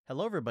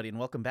Hello, everybody, and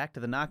welcome back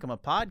to the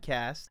Nakama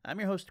Podcast. I'm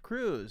your host,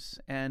 Cruz,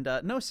 and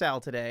no Sal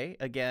today.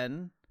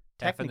 Again,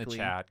 F in the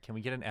chat. Can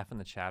we get an F in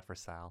the chat for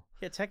Sal?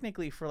 Yeah,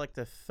 technically for like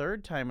the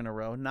third time in a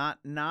row. Not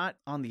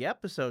on the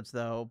episodes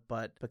though,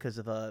 but because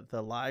of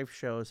the live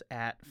shows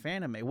at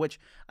Fanime, which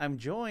I'm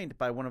joined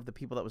by one of the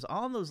people that was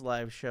on those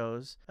live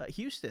shows,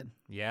 Houston.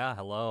 Yeah,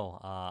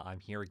 hello. I'm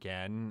here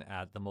again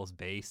at the most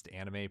based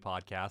anime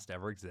podcast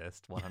ever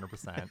exist.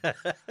 100%.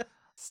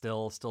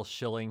 Still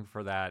shilling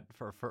for that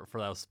for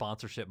that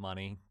sponsorship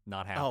money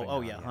not happening.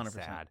 Oh yeah, 100%.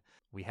 Sad.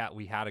 We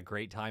had a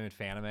great time at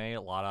Fanime. A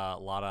lot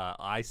of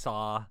I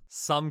saw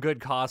some good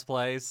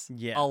cosplays.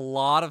 Yeah. A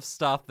lot of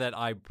stuff that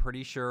I'm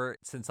pretty sure,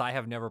 since I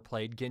have never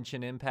played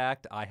Genshin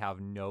Impact, I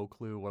have no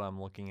clue what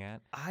I'm looking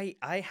at. I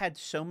had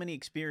so many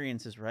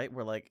experiences, right?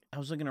 Where like I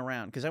was looking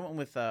around because I went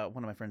with one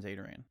of my friends,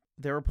 Adrian.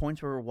 There were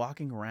points where we were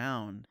walking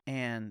around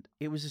and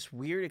it was this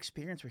weird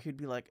experience where he'd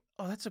be like,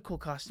 "Oh, that's a cool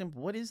costume.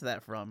 What is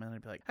that from?" And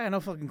I'd be like, "I got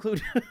no fucking clue."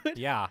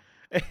 Yeah.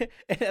 And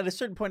at a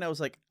certain point, I was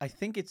like, I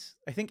think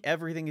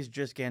everything is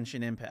just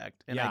Genshin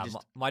Impact. And yeah, I just,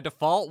 my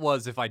default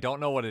was if I don't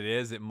know what it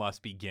is, it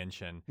must be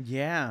Genshin.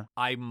 yeah.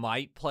 I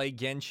might play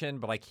Genshin,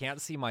 but I can't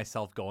see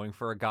myself going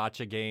for a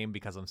gacha game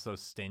because I'm so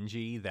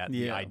stingy that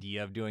the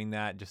idea of doing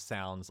that just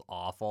sounds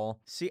awful.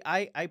 See,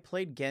 I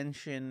played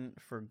Genshin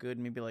for good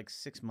maybe like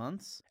 6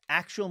 months.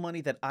 Actual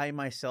money that I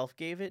myself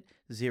gave it,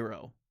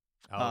 zero.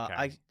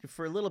 Okay.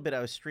 For a little bit,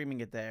 I was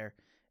streaming it there.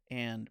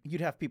 And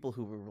you'd have people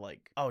who were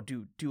like, "Oh,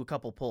 do a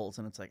couple pulls,"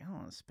 and it's like, I don't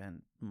want to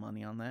spend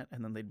money on that.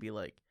 And then they'd be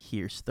like,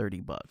 "Here's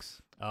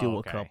 $30. Do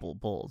a couple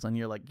pulls," and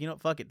you're like,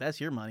 fuck it,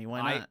 that's your money.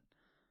 Why not?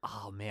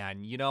 Oh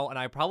man, and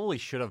I probably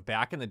should have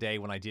back in the day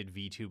when I did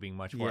VTubing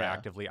much more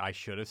actively. I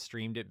should have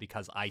streamed it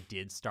because I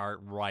did start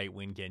right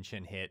when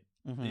Genshin hit,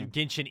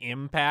 Genshin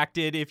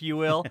impacted, if you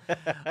will.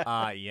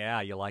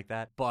 Yeah, you like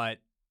that, but.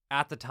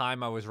 At the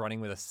time, I was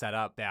running with a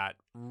setup that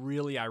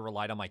really I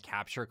relied on my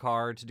capture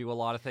card to do a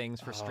lot of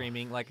things for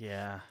streaming. Like,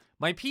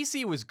 my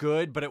PC was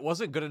good, but it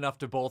wasn't good enough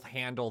to both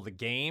handle the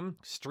game,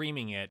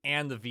 streaming it,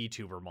 and the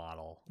VTuber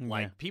model.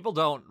 Like, people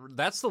don't.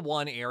 That's the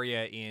one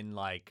area in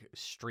like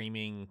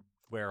streaming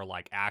where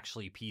like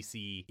actually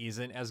PC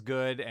isn't as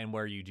good and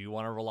where you do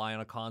want to rely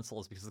on a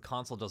console is because the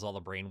console does all the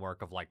brain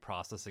work of like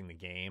processing the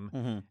game.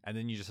 And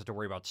then you just have to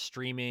worry about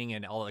streaming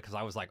and all of it. Because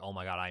I was like, oh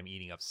my God, I'm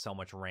eating up so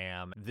much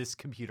RAM. This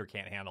computer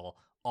can't handle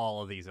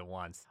all of these at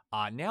once.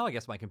 Now I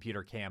guess my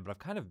computer can, but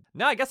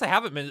I guess I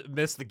haven't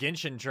missed the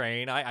Genshin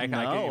train. If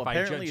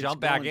I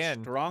jump back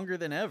in. Stronger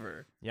than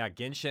ever. Yeah,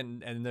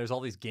 Genshin, and there's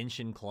all these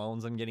Genshin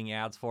clones I'm getting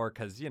ads for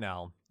because,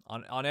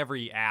 on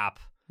every app,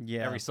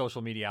 every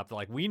social media app, they're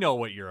like, we know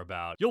what you're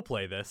about. You'll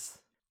play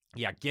this.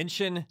 Yeah,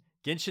 Genshin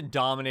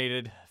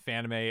dominated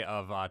Fanime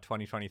of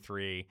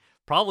 2023.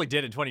 Probably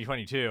did in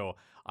 2022.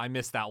 I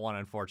missed that one,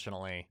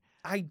 unfortunately.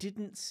 I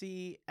didn't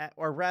see,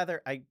 or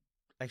rather, I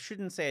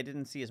shouldn't say I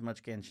didn't see as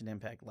much Genshin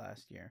Impact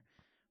last year.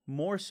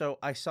 More so,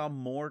 I saw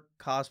more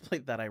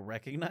cosplay that I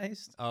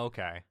recognized.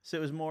 Okay. So it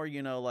was more,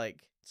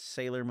 like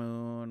Sailor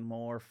Moon,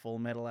 more Full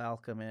Metal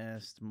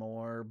Alchemist,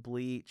 more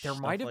Bleach. There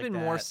might have been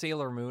more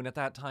Sailor Moon at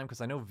that time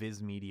because I know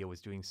Viz Media was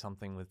doing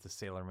something with the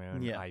Sailor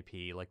Moon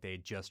IP. Like they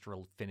had just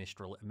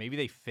maybe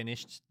they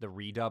finished the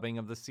redubbing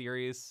of the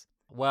series.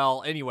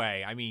 Well,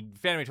 anyway, I mean,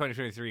 Fanime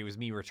 2023 was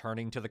me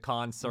returning to the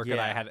con circuit.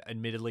 I had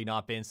admittedly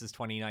not been since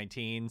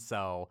 2019,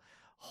 so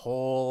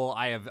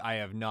I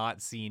have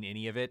not seen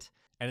any of it.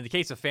 And in the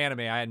case of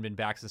Fanime, I hadn't been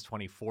back since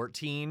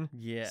 2014.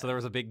 Yeah. So there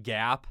was a big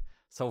gap.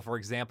 So, for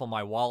example,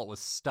 my wallet was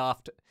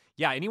stuffed.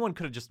 Yeah, anyone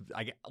could have just...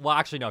 well,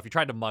 actually, no. If you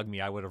tried to mug me,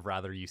 I would have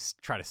rather you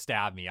try to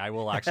stab me. I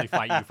will actually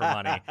fight you for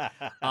money.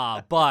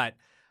 But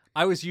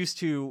I was used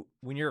to,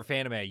 when you're at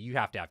Fanime, you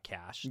have to have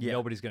cash. Yeah.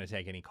 Nobody's going to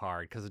take any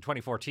card. Because in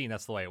 2014,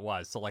 that's the way it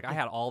was. So, like, I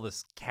had all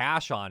this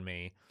cash on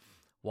me,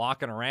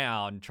 walking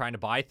around, trying to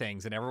buy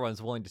things, and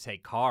everyone's willing to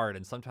take card.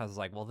 And sometimes it's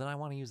like, well, then I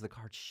want to use the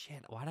card.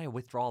 Shit, why did I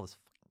withdraw all this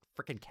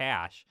freaking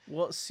cash?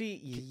 Well, see,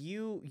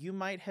 you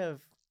might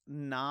have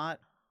not...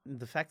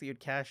 The fact that you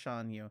had cash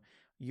on you,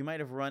 you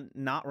might have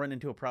not run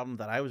into a problem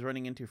that I was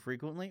running into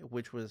frequently,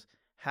 which was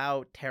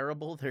how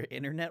terrible their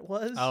internet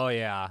was. Oh,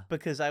 yeah.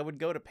 Because I would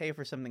go to pay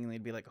for something and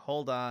they'd be like,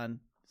 hold on,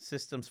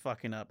 system's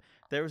fucking up.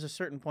 There was a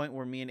certain point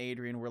where me and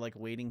Adrian were like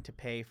waiting to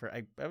pay for,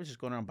 I was just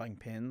going around buying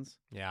pins.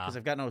 Yeah. Because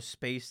I've got no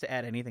space to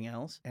add anything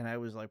else. And I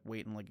was like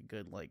waiting like a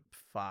good like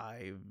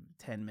 5-10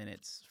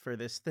 minutes for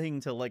this thing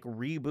to like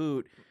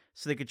reboot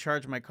so they could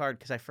charge my card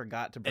because I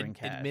forgot to bring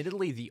cash.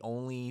 Admittedly, the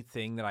only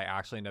thing that I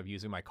actually ended up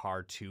using my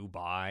card to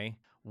buy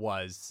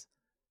was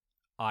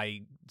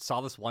I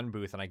saw this one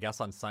booth, and I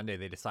guess on Sunday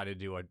they decided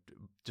to do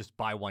just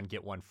buy one,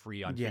 get one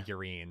free on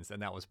figurines.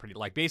 And that was pretty,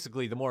 like,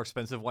 basically the more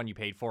expensive one you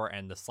paid for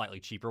and the slightly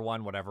cheaper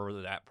one,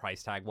 whatever that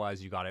price tag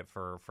was, you got it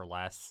for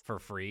less, for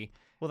free.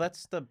 Well,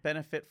 that's the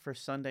benefit for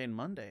Sunday and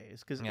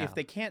Mondays because if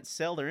they can't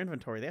sell their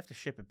inventory, they have to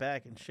ship it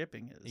back, and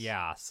shipping is...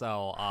 Yeah,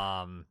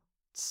 so...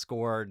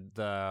 scored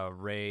the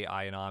Rei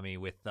Ayanami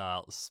with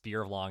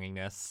Spear of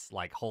Longingness,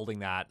 like holding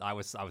that. I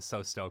was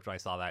so stoked when I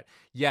saw that.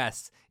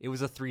 Yes, it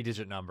was a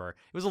 3-digit number.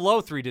 It was a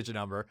low 3-digit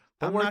number,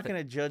 but I'm worth not it.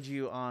 going to judge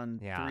you on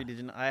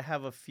 3-digit. I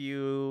have a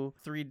few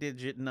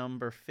 3-digit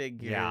number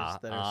figures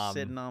that are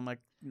sitting on my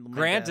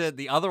Granted, desk.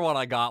 the other one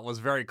I got was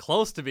very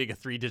close to being a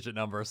 3-digit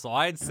number, so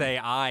I'd say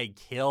I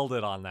killed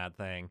it on that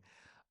thing.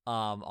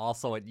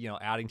 Also,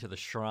 adding to the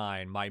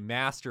shrine, my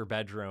master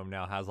bedroom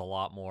now has a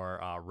lot more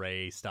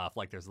Rei stuff.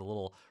 Like there's the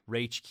little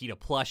Rei Chiquita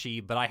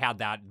plushie, but I had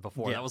that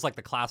before. Yeah. That was like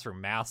the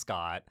classroom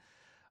mascot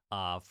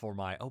for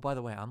my. Oh, by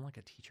the way, I'm like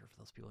a teacher for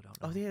those people who don't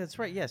know. Oh, yeah, that's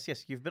right. Yes.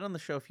 You've been on the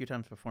show a few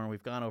times before, and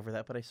we've gone over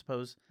that. But I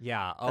suppose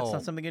that's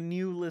not something a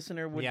new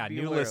listener would be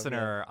new aware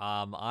listener.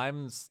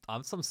 I'm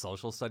some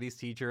social studies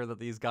teacher that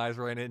these guys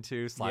ran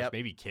into /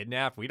 maybe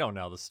kidnapped. We don't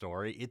know the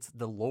story. It's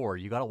the lore.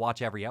 You got to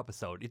watch every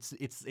episode.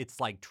 It's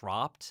like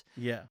dropped.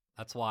 Yeah.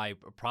 That's why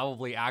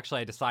probably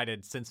actually I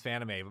decided since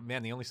Fanime,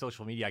 man, the only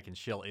social media I can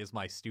shill is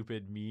my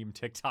stupid meme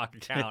TikTok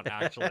account,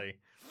 actually.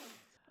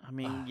 I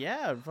mean,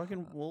 yeah,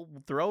 we'll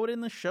throw it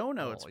in the show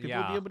notes.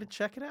 People will be able to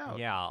check it out.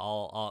 Yeah,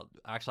 I'll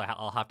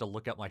have to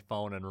look at my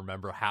phone and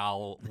remember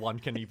how one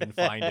can even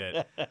find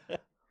it.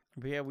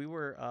 But yeah, we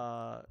were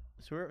at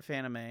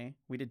Fanime.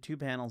 We did 2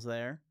 panels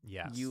there.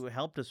 Yes. You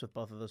helped us with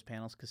both of those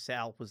panels because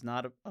Sal was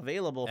not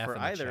available for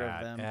either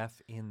of them.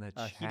 F in the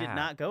chat. He did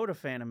not go to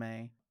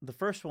Fanime. The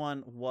first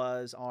one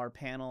was our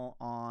panel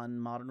on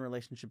modern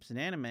relationships in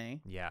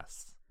anime.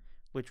 Yes.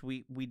 Which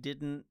we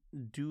didn't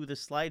do the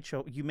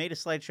slideshow. You made a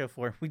slideshow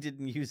for it. We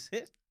didn't use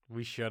it.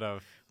 We should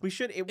have. We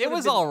should. It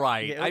was all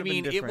right. Yeah, I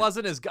mean, it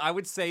wasn't as. I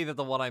would say that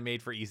the one I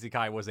made for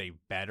Isekai was a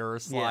better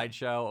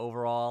slideshow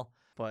overall.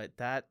 But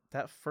that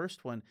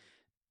first one,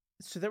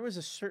 so there was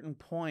a certain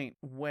point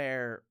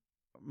where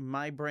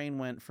my brain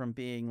went from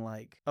being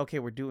like, okay,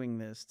 we're doing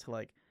this, to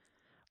like,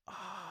 oh,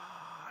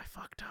 I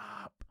fucked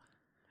up.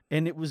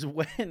 And it was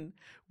when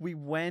we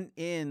went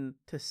in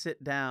to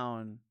sit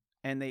down.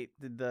 And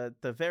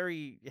the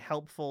very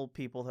helpful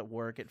people that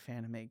work at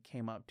Fanime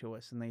came up to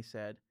us and they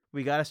said,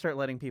 "We got to start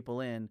letting people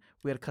in.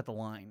 We got to cut the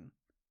line."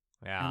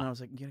 Yeah. And I was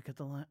like, "You got to cut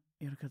the line.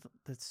 You got to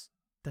cut.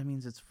 That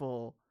means it's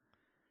full.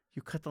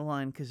 You cut the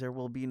line because there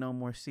will be no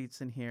more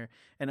seats in here."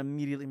 And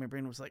immediately my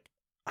brain was like,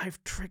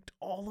 "I've tricked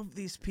all of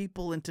these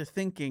people into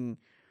thinking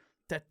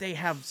that they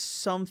have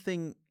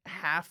something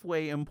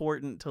halfway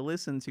important to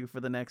listen to for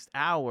the next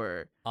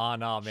hour." Oh,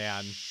 no,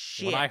 man.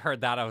 Shit. When I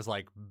heard that, I was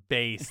like,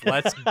 base,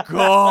 let's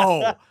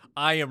go.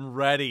 I am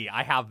ready.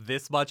 I have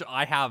this much.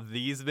 I have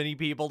these many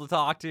people to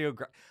talk to.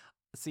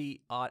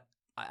 See,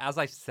 as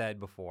I said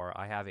before,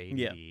 I have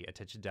ADD,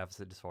 attention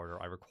deficit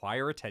disorder. I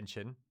require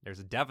attention. There's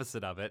a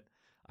deficit of it.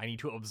 I need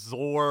to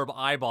absorb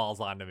eyeballs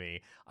onto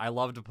me. I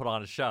love to put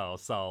on a show.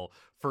 So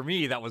for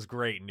me, that was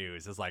great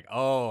news. It's like,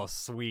 oh,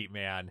 sweet,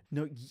 man.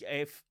 No,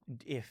 if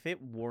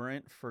it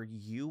weren't for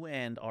you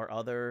and our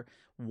other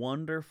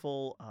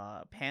wonderful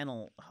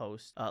panel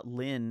host,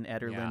 Lynn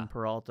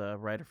Peralta,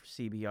 writer for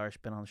CBR,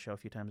 she's been on the show a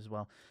few times as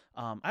well,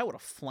 I would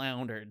have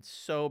floundered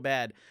so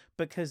bad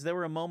because there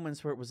were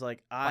moments where it was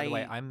like, By the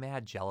way, I'm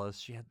mad jealous.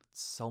 She had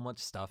so much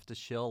stuff to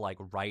shill, like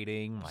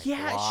writing, blog. She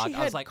had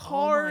I was like,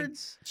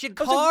 cards. She had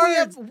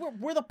cards. Like,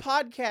 we're the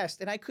podcast,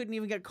 and I couldn't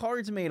even get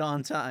cards made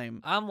on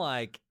time. I'm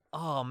like,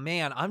 oh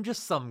man, I'm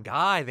just some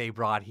guy they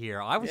brought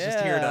here. I was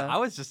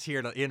just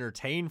here to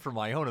entertain for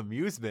my own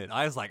amusement.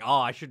 I was like, oh,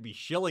 I should be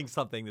shilling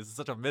something. This is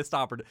such a missed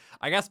opportunity.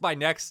 I guess by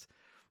next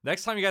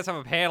time you guys have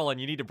a panel and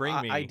you need to bring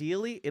me.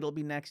 Ideally, it'll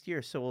be next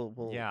year. So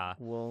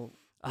we'll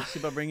see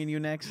about bringing you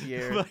next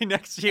year. By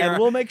next year,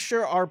 and we'll make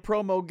sure our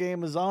promo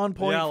game is on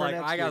point for next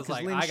year. I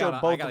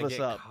gotta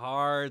get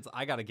cards.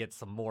 I gotta get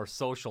some more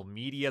social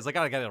medias. I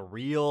gotta get a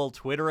real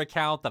Twitter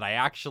account that I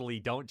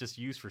actually don't just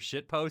use for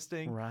shit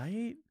posting.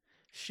 Right.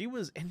 She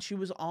was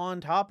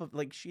on top of,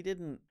 like, she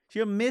didn't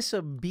miss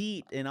a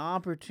beat, an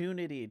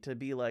opportunity to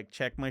be like,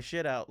 check my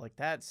shit out. Like,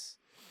 that's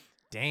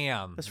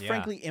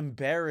frankly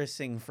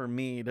embarrassing for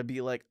me to be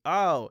like,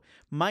 oh,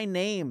 my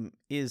name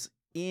is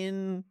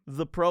in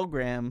the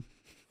program.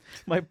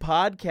 My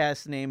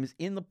podcast name is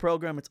in the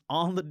program. It's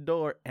on the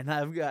door, and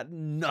I've got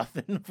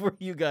nothing for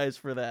you guys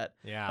for that.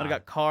 Yeah. I don't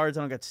got cards.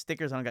 I don't got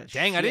stickers. I don't got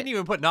shit. I didn't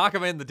even put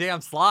Nakama in the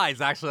damn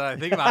slides, actually, I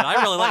think about it.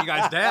 I really let you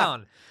guys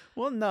down.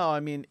 Well, no,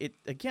 I mean,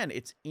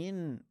 it's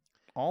in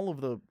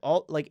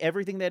like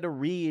everything they had to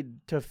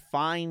read to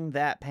find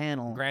that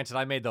panel. Granted,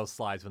 I made those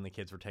slides when the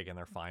kids were taking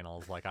their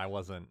finals. Like, I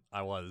was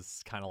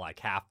kind of like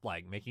half,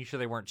 like, making sure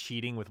they weren't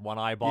cheating with one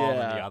eyeball and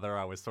the other.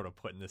 I was sort of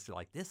putting this,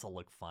 like, this will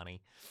look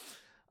funny.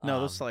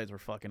 No, those slides were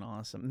fucking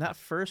awesome. That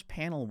first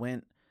panel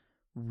went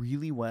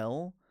really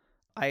well.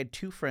 I had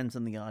 2 friends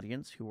in the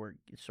audience who were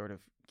sort of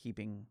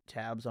keeping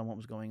tabs on what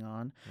was going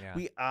on.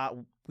 Yeah.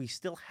 We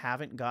still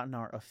haven't gotten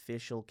our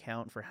official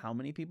count for how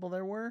many people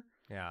there were.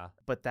 Yeah.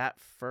 But that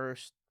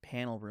first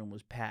panel room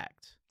was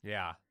packed.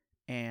 Yeah.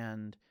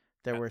 And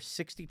there were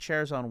 60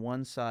 chairs on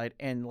one side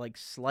and like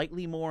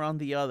slightly more on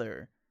the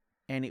other,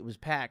 and it was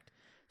packed.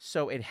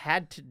 So it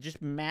had to,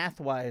 just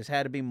math-wise,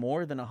 had to be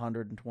more than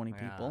 120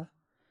 people.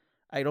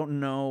 I don't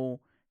know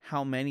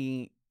how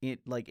many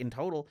in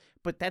total,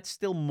 but that's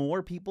still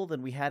more people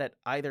than we had at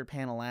either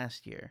panel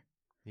last year.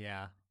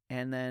 Yeah.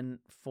 And then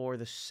for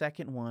the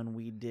second one,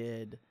 we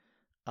did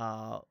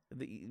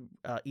the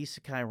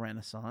Isekai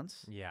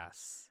Renaissance.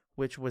 Yes.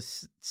 Which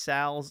was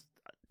Sal's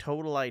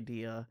total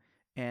idea,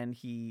 and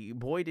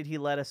did he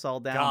let us all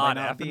down God,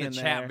 by not F in being the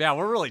there. chat. Yeah,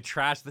 we're really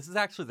trash. This is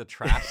actually the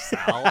Trash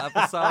Sal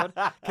episode.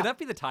 Can that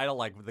be the title?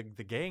 Like,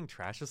 the gang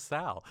trashes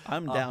Sal.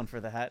 I'm down for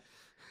that.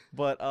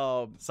 But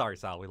sorry,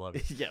 Sal, we love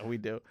you. yeah, we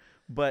do.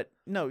 But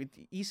no,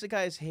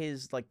 Isekai is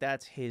his,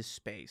 that's his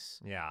space.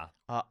 Yeah.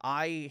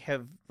 I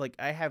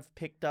have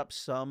picked up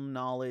some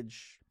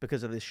knowledge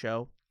because of this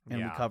show,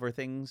 and we cover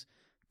things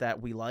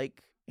that we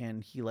like,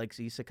 and he likes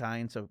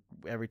Isekai, and so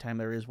every time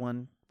there is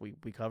one,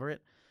 we cover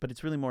it. But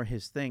it's really more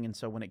his thing, and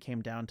so when it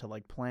came down to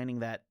planning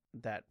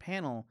that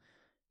panel,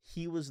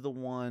 he was the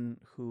one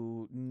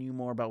who knew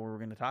more about what we were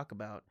going to talk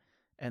about,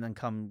 and then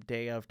come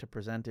day of to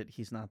present it,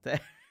 he's not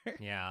there.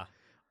 Yeah.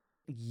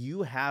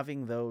 You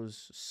having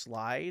those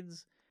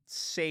slides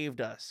saved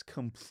us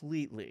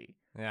completely.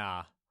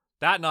 Yeah.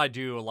 That, and I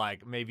do,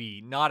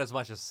 maybe not as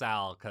much as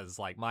Sal, because,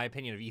 my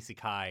opinion of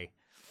Isekai,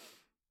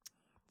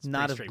 it's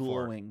not as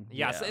straightforward. glowing.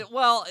 Yes.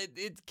 Yeah.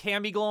 It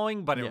can be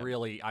glowing, but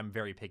I'm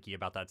very picky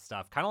about that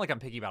stuff. Kind of like I'm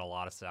picky about a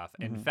lot of stuff.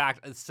 In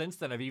fact, since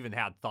then, I've even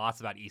had thoughts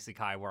about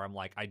Isekai where I'm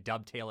I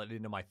dovetail it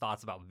into my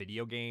thoughts about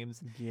video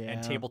games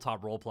and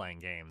tabletop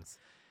role-playing games.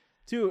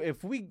 Dude,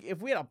 if we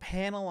had a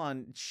panel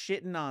on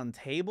shitting on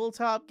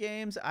tabletop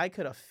games, I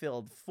could have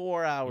filled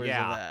 4 hours of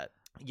that.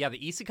 Yeah, the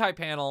Isekai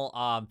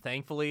panel,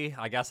 thankfully,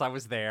 I guess I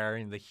was there,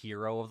 in the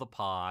hero of the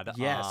pod.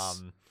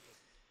 Yes.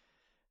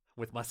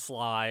 With my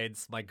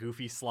slides, my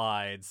goofy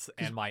slides,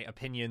 and my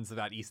opinions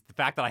about the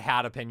fact that I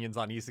had opinions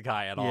on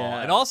Isekai at all.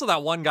 And also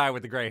that one guy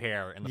with the gray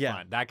hair in the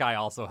front. That guy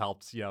also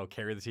helped,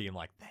 carry the team.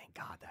 Thank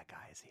God that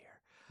guy is here.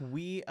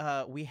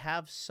 We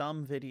have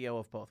some video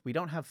of both. We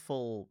don't have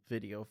full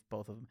video of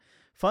both of them.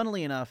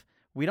 Funnily enough,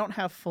 we don't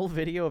have full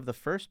video of the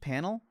first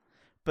panel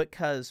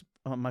because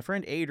my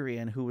friend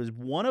Adrian, who was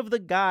one of the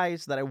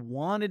guys that I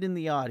wanted in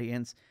the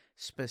audience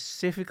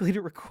specifically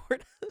to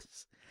record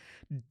us,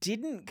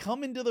 didn't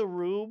come into the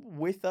room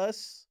with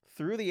us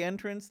through the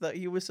entrance that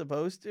he was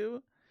supposed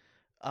to.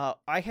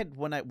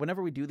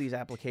 Whenever we do these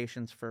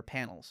applications for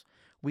panels,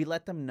 we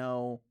let them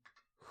know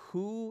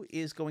who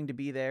is going to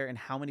be there and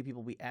how many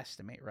people we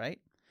estimate, right?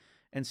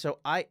 And so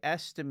I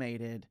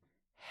estimated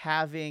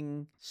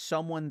having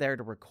someone there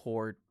to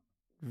record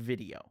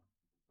video.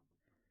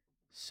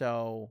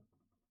 So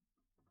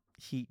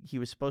he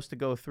was supposed to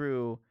go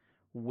through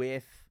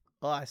with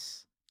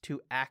us to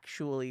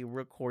actually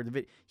record the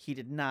video. He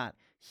did not.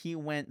 He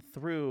went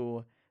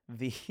through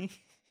the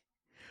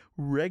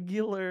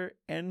regular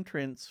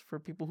entrance for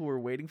people who were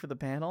waiting for the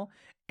panel,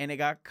 and it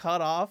got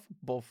cut off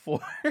before.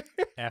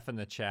 F in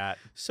the chat.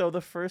 So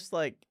the first,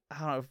 I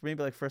don't know,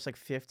 maybe first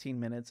 15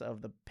 minutes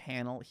of the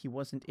panel, he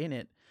wasn't in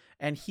it.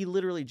 And he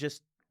literally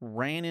just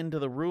ran into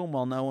the room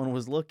while no one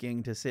was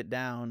looking to sit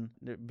down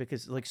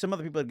because some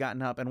other people had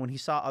gotten up. And when he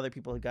saw other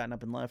people had gotten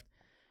up and left,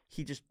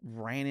 he just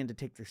ran in to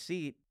take their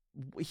seat.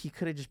 He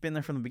could have just been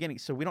there from the beginning.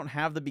 So we don't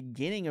have the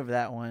beginning of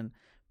that one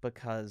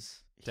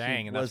because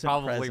and that's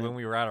probably present. When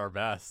we were at our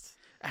best.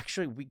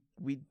 Actually,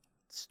 we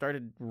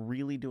started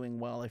really doing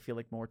well. I feel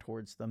more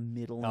towards the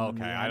middle.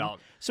 Okay, I don't.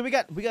 So we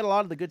got a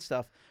lot of the good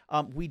stuff.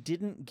 We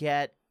didn't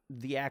get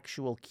the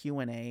actual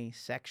Q&A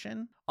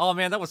section. Oh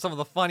man, that was some of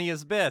the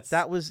funniest bits.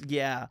 That was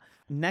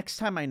Next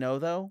time I know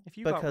though, if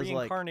you got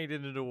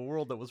reincarnated into a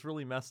world that was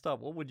really messed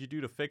up, what would you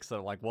do to fix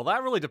it? Well,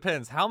 that really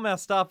depends. How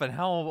messed up and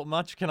how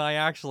much can I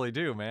actually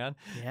do, man?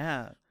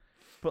 Yeah,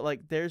 but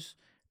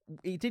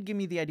it did give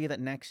me the idea that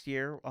next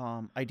year,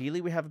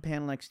 ideally we have a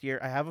panel next year.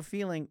 I have a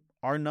feeling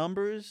our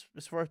numbers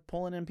as far as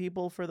pulling in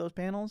people for those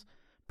panels,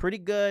 pretty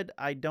good.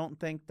 I don't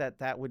think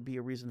that would be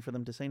a reason for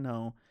them to say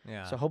no.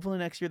 Yeah. So hopefully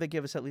next year they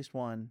give us at least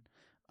one.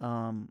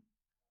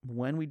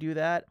 When we do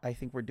that, I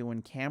think we're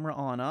doing camera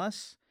on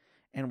us,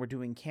 and we're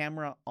doing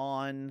camera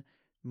on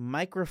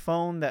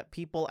microphone that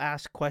people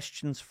ask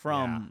questions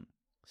from. Yeah.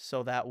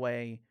 So that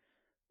way,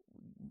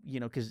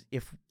 because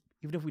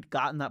even if we'd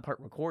gotten that part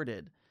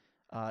recorded,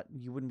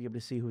 you wouldn't be able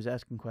to see who's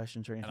asking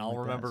questions or anything. And I'll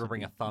remember to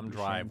bring a thumb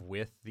drive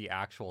with the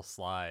actual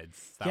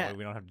slides. That way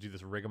we don't have to do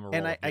this rigmarole.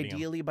 And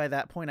ideally, by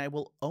that point, I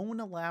will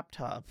own a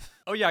laptop.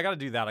 Oh, yeah, I got to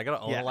do that. I got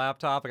to own a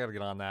laptop. I got to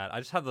get on that. I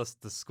just have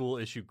the school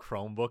issue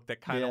Chromebook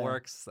that kind of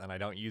works, and I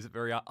don't use it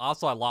very often.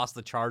 Also, I lost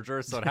the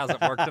charger, so it hasn't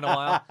worked in a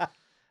while.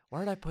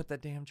 Where did I put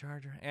that damn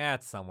charger?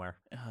 It's somewhere.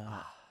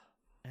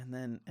 And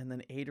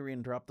then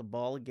Adrian dropped the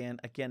ball again.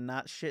 Again,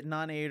 not shitting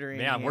on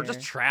Adrian. Man, we're just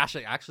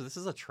trashing. Actually, this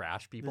is a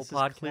trash people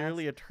podcast. This is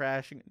clearly a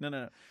trashing.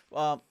 No.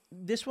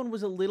 This one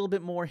was a little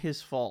bit more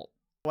his fault.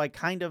 I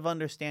kind of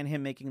understand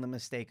him making the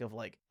mistake of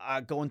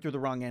going through the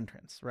wrong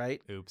entrance, right?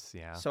 Oops,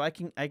 yeah. So I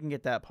can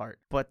get that part.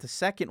 But the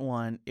second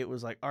one, it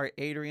was all right,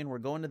 Adrian, we're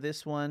going to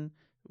this one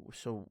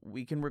so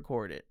we can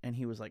record it. And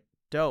he was like,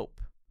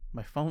 dope.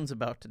 My phone's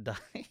about to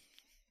die.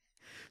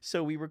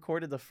 So we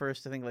recorded the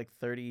first, I think, like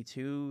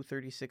 32,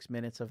 36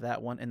 minutes of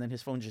that one, and then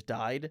his phone just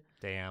died.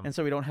 Damn. And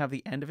so we don't have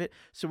the end of it.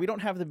 So we don't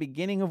have the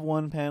beginning of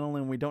one panel,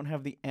 and we don't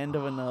have the end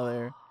of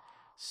another.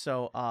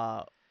 So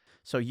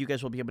you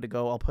guys will be able to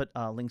go. I'll put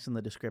links in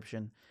the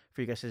description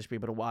for you guys to just be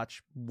able to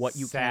watch what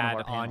you can of our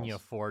Sad panels. Anya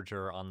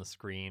Forger on the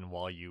screen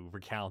while you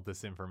recount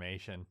this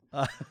information.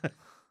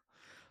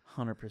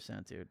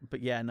 100%, dude.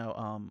 But yeah,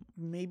 no.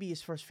 Maybe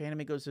as far as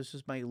Fanime goes, this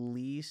was my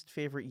least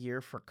favorite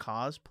year for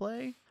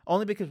cosplay.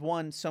 Only because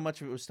one, so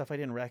much of it was stuff I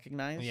didn't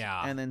recognize.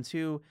 Yeah. And then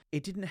two,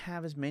 it didn't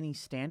have as many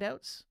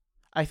standouts.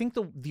 I think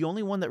the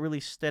only one that really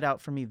stood out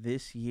for me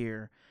this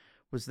year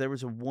was there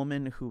was a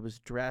woman who was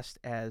dressed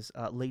as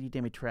Lady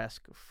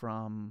Dimitrescu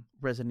from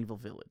Resident Evil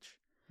Village.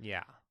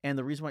 Yeah. And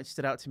the reason why it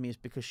stood out to me is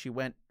because she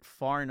went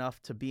far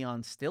enough to be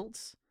on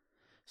stilts.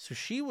 So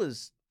she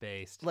was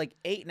Based. like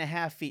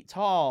 8.5 feet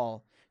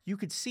tall. You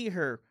could see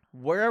her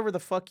wherever the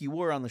fuck you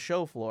were on the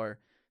show floor.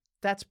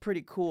 That's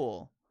pretty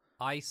cool.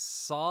 I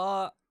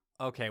saw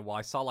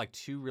like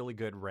 2 really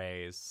good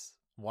Rays.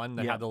 One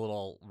that had the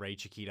little Ray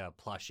Chiquita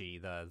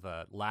plushie,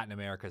 the Latin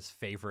America's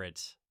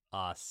favorite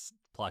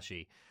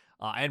plushie,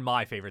 and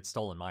my favorite,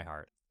 Stolen My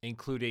Heart,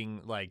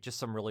 including like just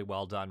some really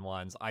well done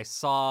ones. I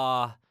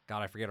saw,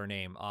 God, I forget her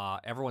name,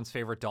 everyone's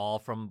favorite doll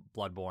from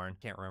Bloodborne.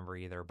 Can't remember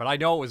either, but I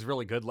know it was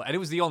really good. And it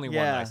was the only one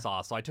that I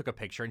saw, so I took a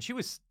picture, and she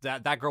was,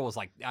 that girl was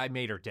like, I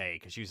made her day,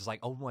 because she was just like,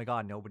 oh my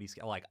God, nobody's,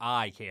 like,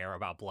 I care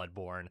about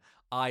Bloodborne.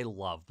 I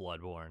love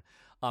Bloodborne.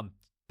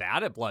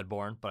 Bad at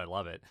Bloodborne, but I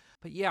love it.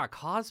 But yeah,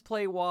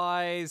 cosplay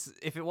wise,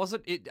 if it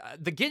wasn't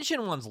the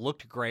Genshin ones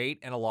looked great,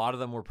 and a lot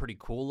of them were pretty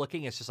cool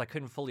looking. It's just I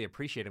couldn't fully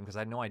appreciate them because I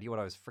had no idea what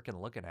I was freaking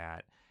looking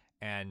at.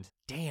 And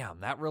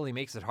damn, that really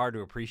makes it hard to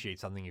appreciate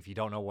something if you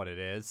don't know what it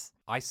is.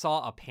 I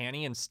saw a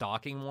panty and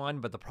stocking one,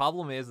 but the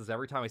problem is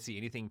every time I see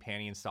anything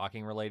panty and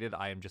stocking related,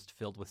 I am just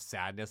filled with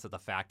sadness at the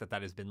fact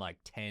that has been like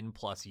 10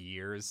 plus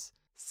years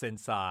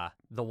since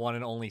the one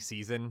and only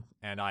season,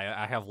 and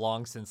I have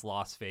long since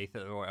lost faith that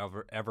there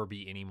will ever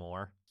be any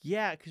more.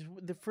 Yeah, because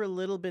for a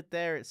little bit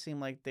there, it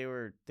seemed like they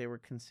were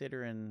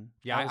considering.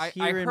 Yeah,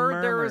 I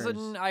heard there was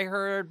I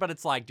heard, but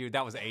it's like, dude,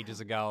 that was ages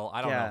ago.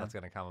 I don't know if that's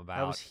gonna come about.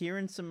 I was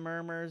hearing some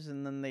murmurs,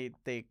 and then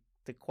they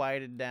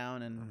quieted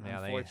down, and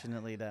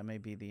unfortunately, that may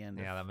be the end.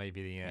 Yeah, that may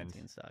be the end.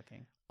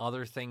 Stocking.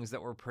 Other things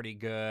that were pretty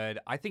good.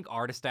 I think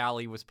Artist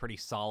Alley was pretty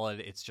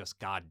solid. It's just,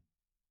 God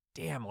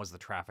damn, was the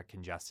traffic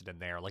congested in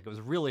there. Like, it was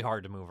really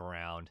hard to move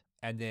around.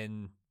 And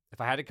then if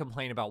I had to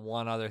complain about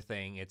one other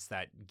thing, it's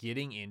that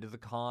getting into the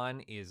con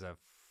is a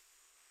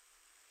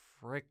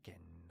freaking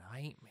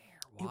nightmare.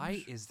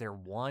 Why is there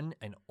one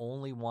and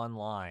only one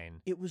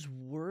line? It was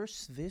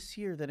worse this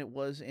year than it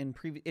was in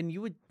previous. And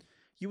you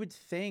would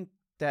think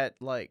that,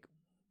 like,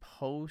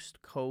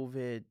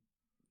 post-COVID,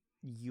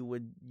 you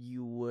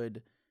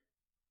would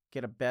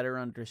get a better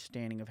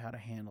understanding of how to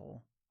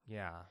handle.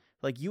 Yeah.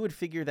 Like, you would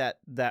figure that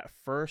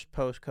first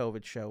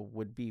post-COVID show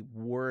would be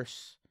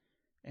worse,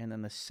 and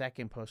then the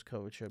second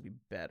post-COVID show would be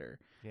better.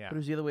 Yeah. But it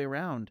was the other way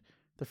around.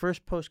 The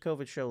first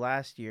post-COVID show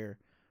last year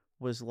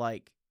was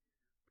like,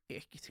 I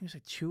think it was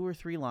like 2 or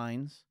 3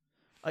 lines.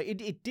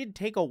 It did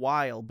take a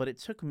while, but it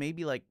took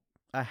maybe like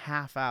a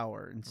half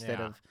hour instead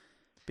of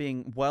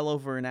being well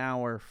over an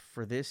hour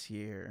for this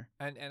year.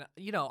 And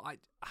you know, I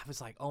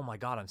was like, oh my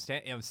God, I'm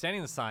standing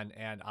in the sun,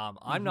 and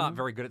I'm not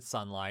very good at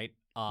sunlight.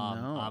 No.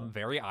 I'm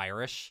very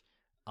Irish.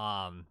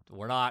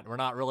 We're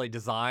not really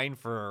designed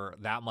for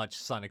that much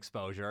sun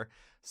exposure,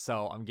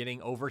 so I'm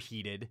getting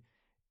overheated,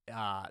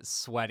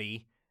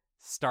 sweaty,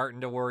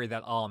 starting to worry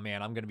that, oh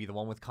man, I'm gonna be the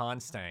one with con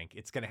stank.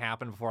 It's gonna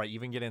happen before I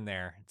even get in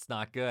there. It's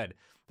not good.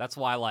 That's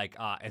why, like,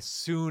 as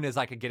soon as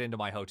I could get into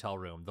my hotel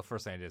room, the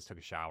first thing I did is took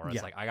a shower. I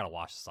was like, I gotta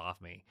wash this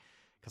off me,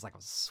 because like I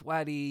was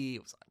sweaty,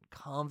 it was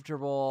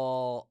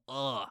uncomfortable.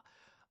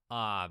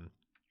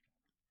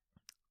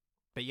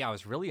 But yeah, I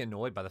was really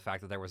annoyed by the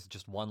fact that there was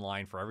just one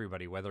line for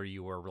everybody, whether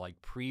you were like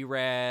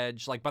pre-reg.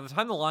 Like, by the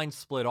time the line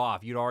split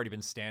off, you'd already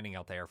been standing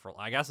out there for,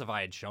 I guess if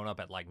I had shown up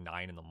at like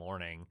 9 in the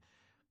morning,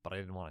 but I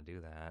didn't want to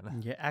do that.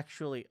 Yeah,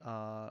 actually,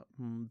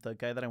 the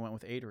guy that I went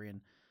with, Adrian,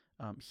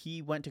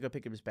 he went to go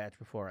pick up his badge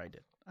before I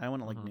did. I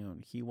went at like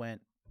noon. He went,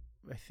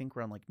 I think,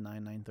 around like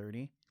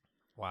 9:30.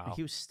 Wow. And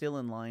he was still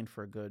in line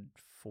for a good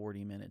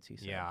 40 minutes, he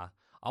said. Yeah.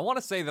 I want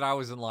to say that I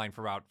was in line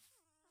for about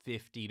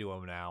 50 to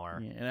an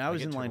hour. Yeah, and I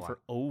was in line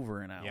for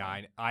over an hour.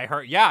 Yeah, I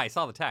heard. Yeah, I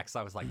saw the text.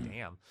 I was like,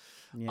 damn.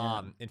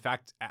 Yeah. In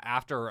fact,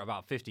 after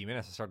about 50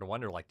 minutes, I started to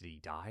wonder, like, did he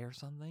die or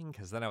something?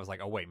 Because then I was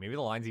like, oh wait, maybe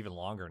the line's even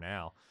longer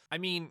now. I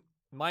mean,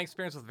 my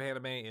experience with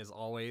Fanime is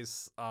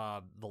always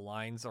the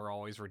lines are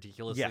always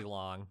ridiculously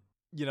long.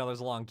 You know,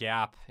 there's a long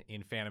gap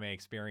in Fanime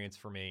experience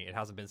for me. It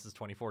hasn't been since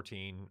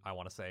 2014, I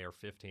want to say, or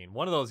 15,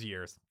 one of those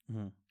years.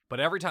 Mm-hmm. But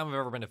every time I've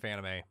ever been to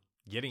Fanime,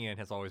 getting in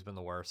has always been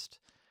the worst.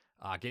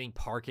 Getting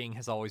parking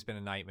has always been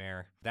a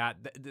nightmare.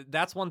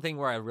 That's one thing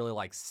where I really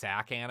like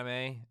SAC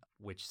Anime,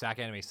 which SAC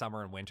Anime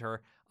Summer and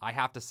Winter. I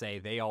have to say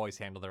they always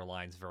handle their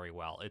lines very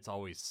well. It's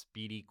always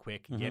speedy,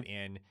 quick, get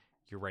in,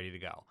 you're ready to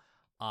go.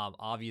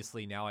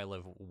 Obviously, now I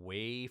live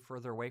way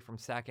further away from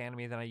SAC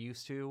Anime than I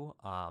used to.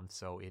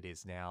 So it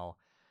is now,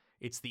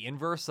 it's the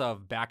inverse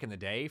of back in the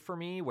day for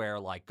me, where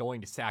like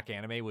going to SAC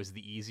Anime was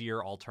the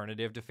easier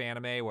alternative to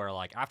Fanime, where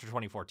like after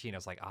 2014, I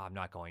was like, I'm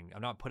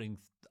not putting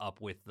up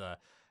with the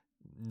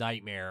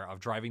nightmare of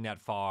driving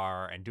that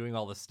far and doing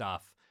all this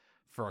stuff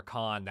for a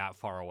con that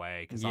far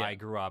away, because I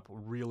grew up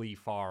really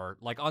far,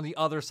 like on the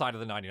other side of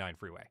the 99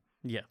 freeway.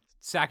 Yeah.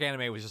 SAC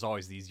Anime was just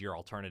always the easier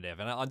alternative.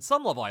 And on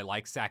some level, I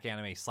like SAC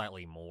Anime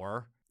slightly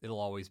more. It'll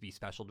always be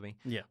special to me.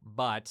 Yeah.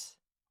 But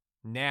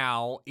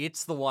now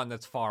it's the one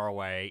that's far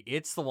away.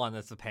 It's the one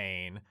that's a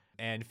pain.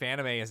 And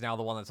Fanime is now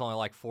the one that's only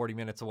like 40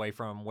 minutes away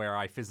from where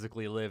I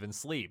physically live and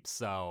sleep.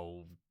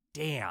 So,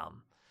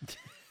 damn.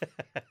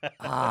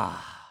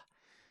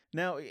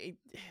 Now,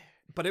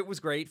 but it was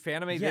great.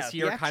 Fanime yeah, this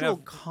year the kind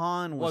of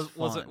con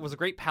was a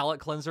great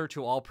palate cleanser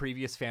to all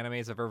previous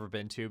Fanimes I've ever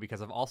been to,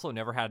 because I've also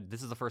never had,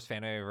 this is the first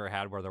Fanime I've ever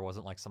had where there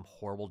wasn't like some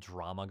horrible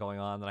drama going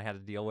on that I had to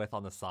deal with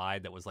on the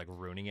side that was like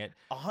ruining it.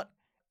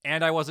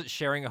 And I wasn't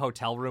sharing a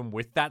hotel room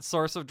with that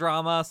source of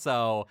drama,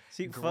 so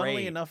See, great.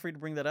 Funnily enough for you to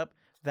bring that up,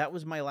 that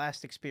was my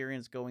last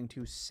experience going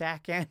to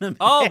SAC Anime.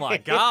 Oh my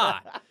god!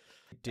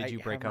 Did you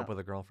break up with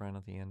a girlfriend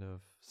at the end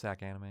of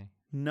SAC Anime?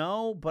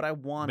 No, but I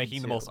wanted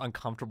Making the most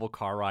uncomfortable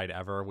car ride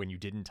ever when you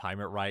didn't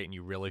time it right, and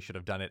you really should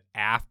have done it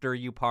after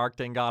you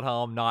parked and got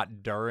home,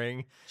 not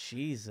during.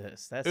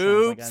 Jesus, that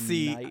sounds like a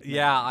Oopsie. nightmare.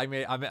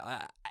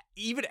 Yeah,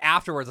 even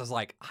afterwards, I was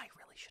like, I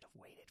really should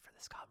have waited for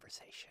this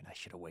conversation. I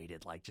should have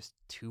waited like just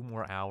 2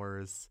 more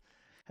hours.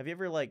 Have you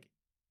ever like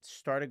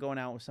started going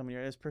out with somebody?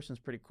 This person's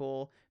pretty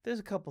cool. There's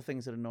a couple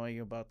things that annoy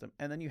you about them,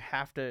 and then you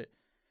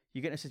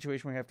get in a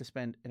situation where you have to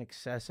spend an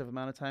excessive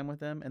amount of time with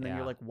them, and then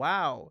you're like,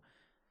 wow.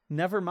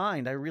 Never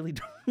mind, I really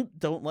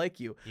don't like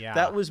you. Yeah.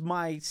 That was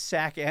my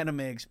SAC Anime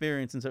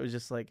experience, and so it was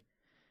just like,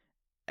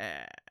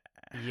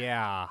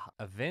 Yeah,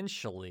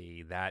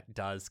 eventually that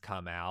does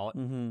come out.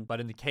 Mm-hmm. But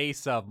in the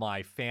case of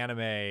my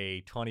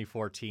Fanime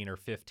 2014 or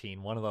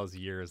 15, one of those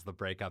years the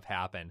breakup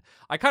happened.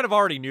 I kind of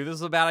already knew this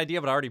was a bad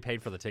idea, but I already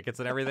paid for the tickets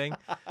and everything.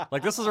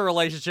 Like, this is a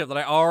relationship that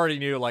I already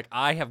knew, like,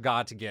 I have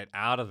got to get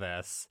out of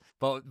this.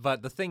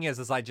 But the thing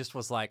is I just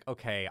was like,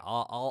 okay,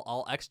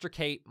 I'll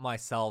extricate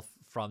myself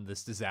from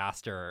this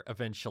disaster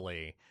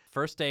eventually.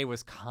 First day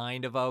was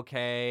kind of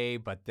okay,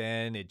 but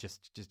then it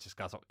just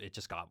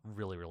got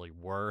really, really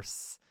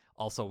worse.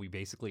 Also, we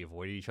basically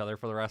avoided each other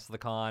for the rest of the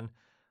con,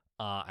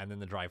 and then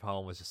the drive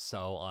home was just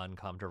so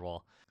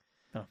uncomfortable.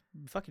 Oh,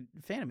 fucking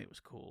Fanime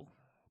was cool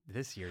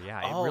this year.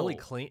 Yeah, it really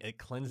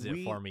cleansed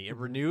it for me. It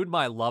renewed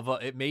my love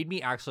of it. Made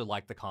me actually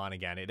like the con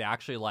again. It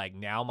actually, like,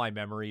 now my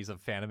memories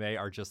of Fanime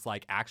are just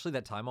like, actually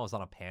that time I was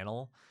on a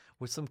panel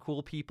with some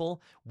cool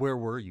people. Where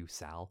were you,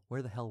 Sal?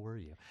 Where the hell were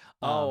you?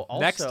 Also,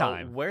 next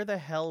time, where the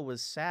hell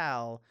was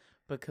Sal?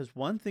 Because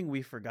one thing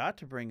we forgot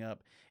to bring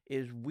up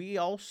is we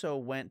also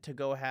went to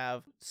go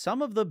have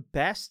some of the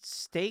best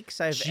steaks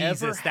I've ever had in my life.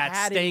 Jesus,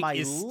 that steak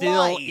is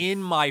still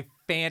in my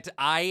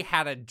I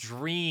had a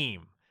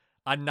dream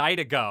a night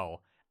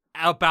ago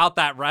about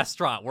that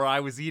restaurant where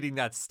I was eating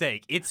that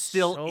steak. It's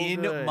still so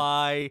in good.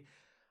 my...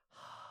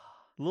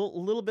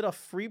 Little bit of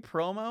free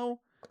promo.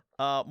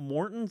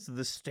 Morton's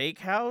The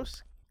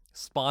Steakhouse.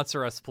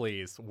 Sponsor us,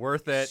 please.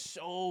 Worth it.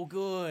 So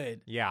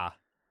good. Yeah.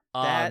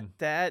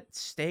 That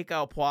steak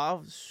au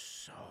poivre,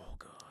 so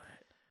good.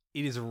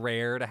 It is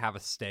rare to have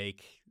a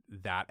steak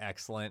that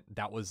excellent.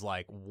 That was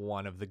like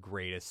one of the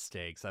greatest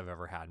steaks I've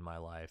ever had in my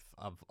life.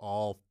 Of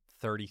all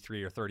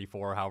 33 or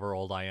 34, however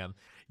old I am,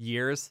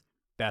 years,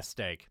 best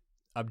steak.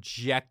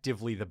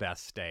 Objectively the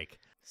best steak.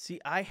 See,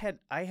 I had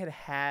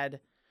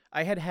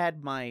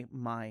my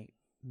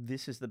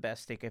this is the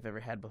best steak I've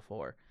ever had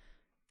before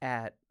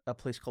at a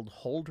place called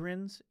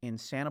Holdren's in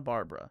Santa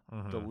Barbara.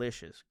 Mm-hmm.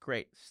 Delicious.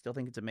 Great. Still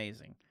think it's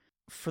amazing.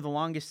 For the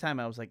longest time,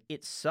 I was like,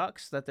 it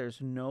sucks that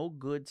there's no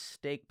good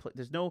steak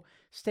there's no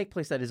steak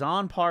place that is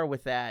on par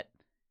with that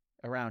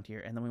around here.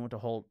 And then we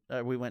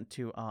went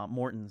to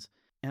Morton's,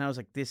 and I was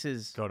like,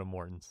 go to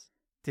Morton's.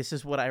 This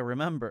is what I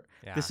remember.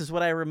 Yeah. This is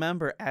what I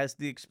remember as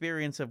the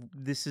experience of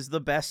this is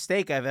the best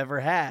steak I've ever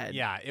had.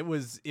 Yeah, it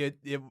was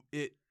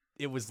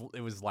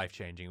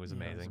life-changing. It was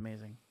amazing. It was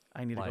amazing.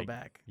 I need to go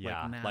back.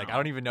 Yeah, now. I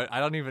don't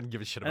even give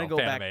a shit about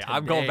Fanime.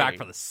 I'm going back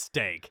for the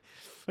steak.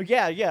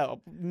 Yeah.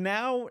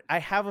 Now I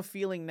have a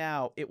feeling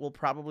now it will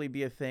probably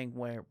be a thing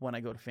where when I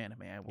go to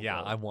Fanime, I will.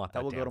 Yeah, I want that.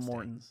 I will go to steak.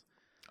 Morton's.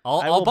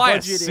 I'll buy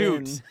a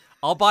suit.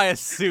 I'll buy a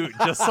suit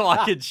just so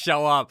I can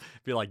show up.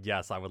 Be like,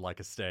 yes, I would like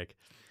a steak.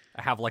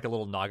 I have like a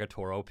little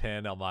Nagatoro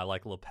pin on my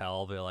like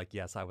lapel. Be like,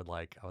 yes, I would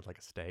like a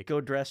steak.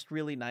 Go dressed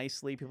really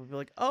nicely. People be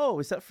like, oh,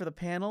 is that for the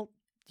panel?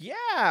 Yeah.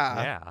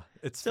 Yeah.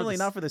 It's certainly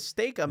not for the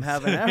steak I'm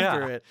having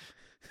after it.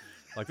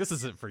 Like, this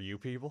isn't for you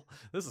people.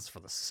 This is for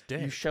the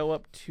steak. You show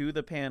up to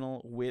the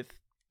panel with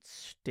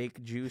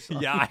steak juice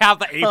on I have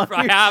the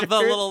apron. I have the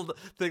little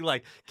thing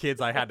like,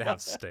 kids, I had to have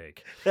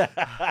steak.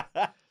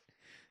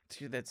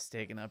 Dude, that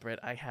steak and that bread,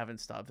 I haven't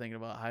stopped thinking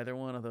about either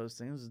one of those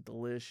things. It's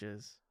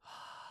delicious.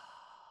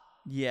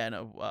 Yeah,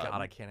 no.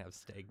 God, I can't have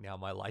steak now.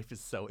 My life is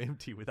so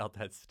empty without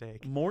that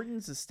steak.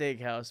 Morton's a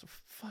steakhouse.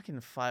 Fucking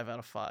 5 out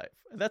of 5.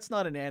 That's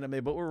not an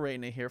anime, but we're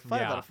rating it here.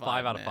 5 out of 5.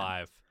 5 out man. of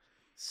 5.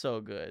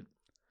 So good.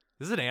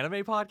 This is an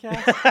anime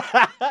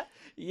podcast?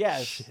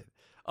 Yes. Shit.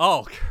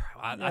 Oh,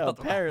 I thought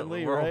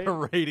apparently,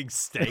 we're rating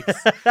steaks,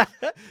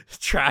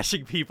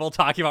 trashing people,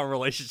 talking about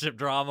relationship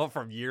drama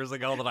from years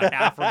ago that I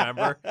half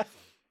remember.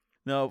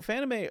 No,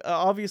 Fanime,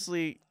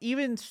 obviously,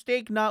 even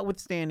steak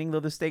notwithstanding, though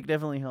the steak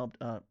definitely helped.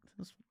 It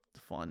was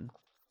fun.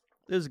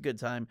 It was a good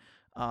time.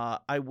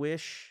 I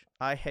wish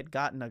I had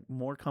gotten a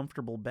more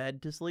comfortable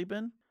bed to sleep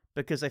in,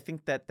 because I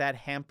think that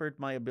hampered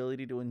my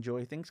ability to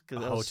enjoy things,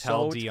 because I was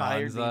so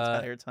tired the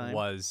entire time.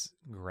 Was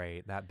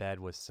great. That bed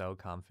was so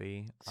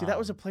comfy. See, that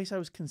was a place I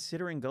was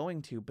considering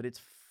going to, but it's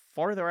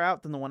farther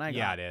out than the one I got.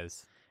 Yeah, it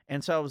is.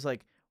 And so I was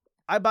like,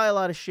 I buy a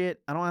lot of shit.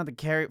 I don't have to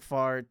carry it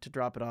far to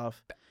drop it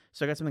off.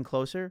 So I got something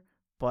closer,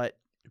 but...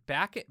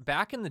 Back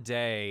in the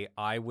day,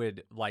 I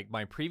would, like,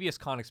 my previous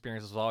con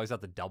experience was always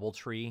at the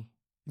DoubleTree.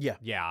 Yeah.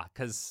 Yeah,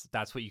 because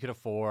that's what you could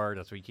afford.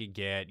 That's what you could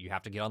get. You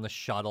have to get on the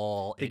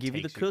shuttle. They give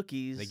you the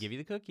cookies. They give you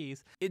the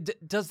cookies.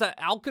 Does the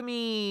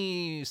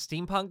alchemy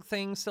steampunk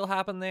thing still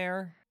happen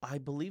there? I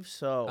believe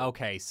so.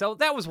 Okay, so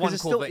that was one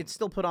cool thing. It's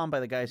still put on by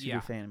the guys who do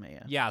Fanime,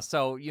 yeah. Yeah,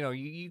 so,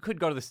 you could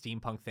go to the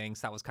steampunk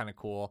things. That was kind of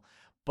cool.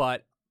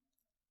 But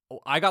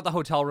I got the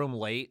hotel room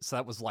late, so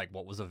that was, like,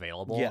 what was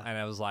available. Yeah. And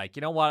I was like,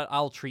 you know what?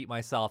 I'll treat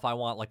myself. I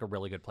want, like, a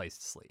really good place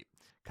to sleep.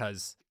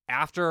 Because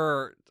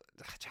after...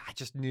 I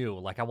just knew,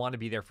 like, I want to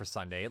be there for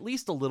Sunday, at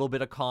least a little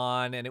bit of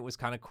con, and it was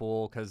kind of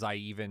cool because I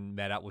even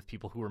met up with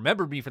people who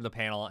remembered me from the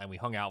panel, and we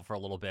hung out for a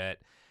little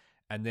bit.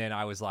 And then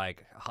I was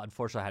like,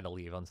 unfortunately, I had to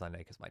leave on Sunday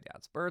because my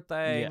dad's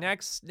birthday. Yeah.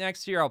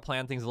 Next year, I'll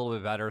plan things a little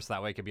bit better, so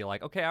that way I could be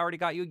like, okay, I already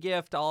got you a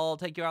gift. I'll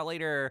take you out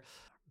later.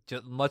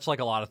 Just much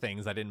like a lot of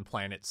things, I didn't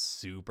plan it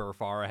super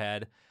far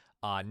ahead.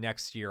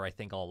 Next year, I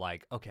think I'll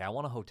okay, I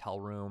want a hotel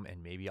room,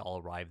 and maybe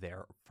I'll arrive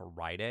there for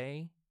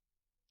Friday.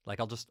 Like,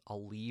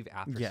 I'll leave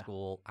after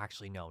school.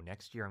 Actually, no.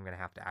 Next year, I'm going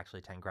to have to actually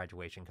attend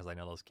graduation because I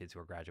know those kids who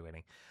are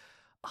graduating.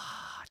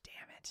 Ah,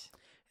 damn it.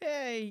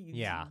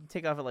 Hey,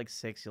 take off at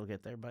 6. You'll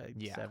get there by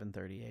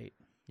 7:38.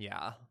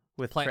 Yeah.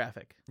 With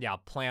traffic. Yeah,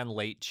 plan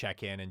late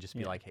check-in and just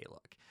be like, hey,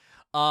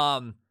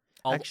 look.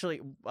 Actually,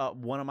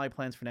 one of my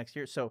plans for next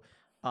year. So,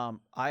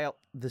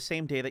 the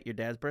same day that your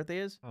dad's birthday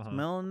is, it's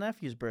my little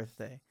nephew's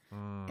birthday.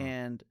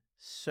 And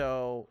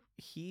so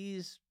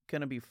he's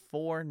going to be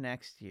 4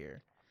 next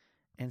year.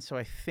 And so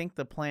I think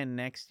the plan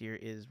next year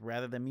is,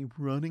 rather than me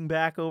running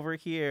back over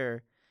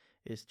here,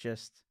 is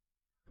just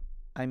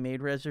I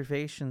made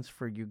reservations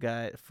for you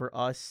guys, for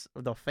us,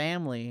 the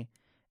family,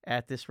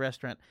 at this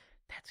restaurant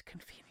that's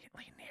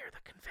conveniently near the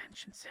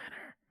convention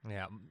center.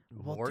 Yeah,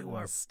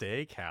 Morton's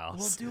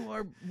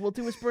Steakhouse. We'll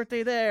do his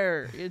birthday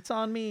there. It's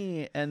on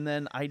me, and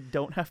then I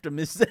don't have to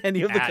miss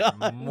any of the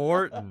at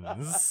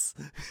Morton's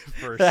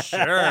for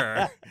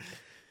sure.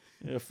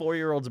 A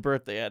 4-year-old's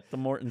birthday at the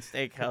Morton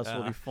Steakhouse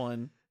will be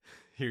fun.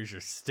 Here's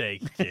your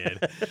steak, kid.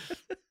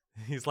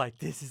 He's like,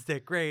 this is the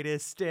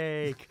greatest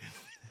steak.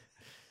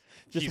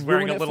 He's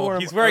wearing a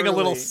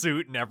little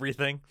suit and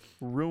everything.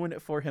 Ruin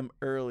it for him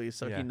early,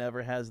 so he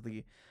never has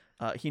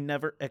he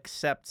never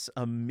accepts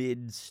a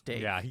mid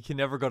steak. Yeah, he can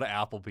never go to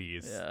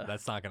Applebee's. Yeah.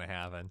 That's not gonna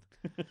happen.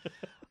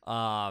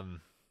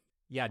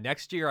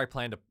 Next year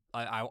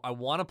I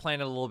want to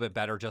plan it a little bit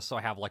better, just so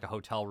I have a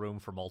hotel room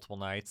for multiple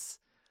nights,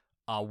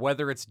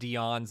 whether it's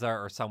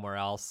Dionza or somewhere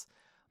else.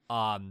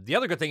 The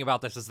other good thing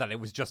about this is that it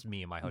was just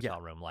me in my hotel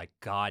room.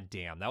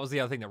 Goddamn. That was the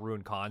other thing that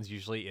ruined cons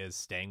usually, is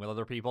staying with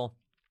other people.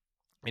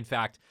 In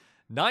fact,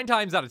 9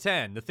 times out of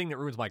 10, the thing that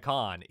ruins my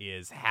con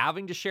is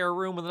having to share a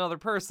room with another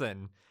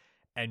person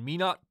and me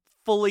not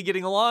fully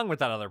getting along with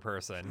that other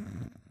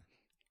person.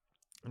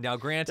 Now,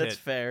 granted... That's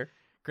fair.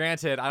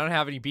 Granted, I don't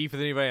have any beef with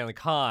anybody on the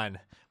con,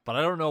 but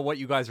I don't know what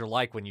you guys are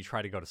like when you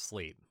try to go to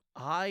sleep.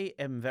 I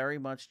am very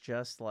much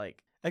just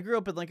I grew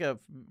up in a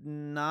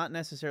not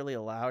necessarily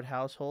a loud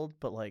household,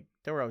 but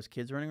there were always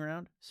kids running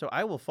around. So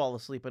I will fall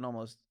asleep in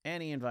almost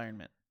any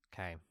environment.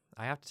 Okay.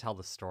 I have to tell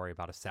the story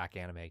about a SAC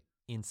anime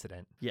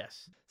incident.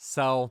 Yes.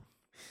 So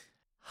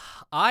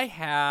I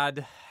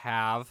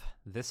have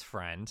this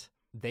friend.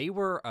 They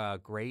were a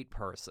great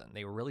person.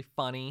 They were really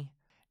funny,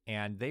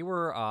 and they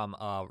were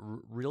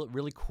really,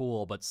 really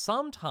cool. But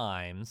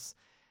sometimes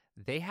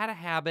they had a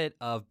habit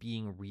of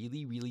being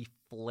really, really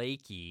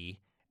flaky.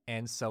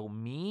 And so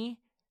me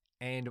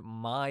and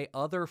my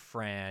other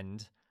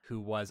friend, who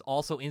was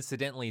also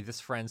incidentally this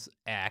friend's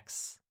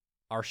ex,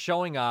 are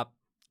showing up.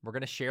 We're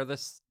going to share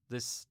this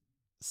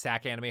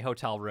SAC anime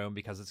hotel room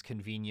because it's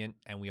convenient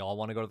and we all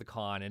want to go to the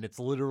con, and it's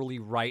literally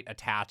right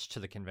attached to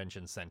the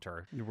convention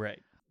center.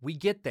 Right. We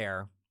get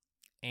there,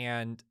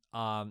 and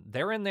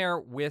they're in there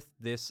with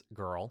this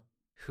girl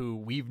who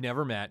we've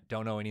never met,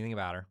 don't know anything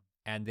about her.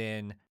 And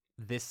then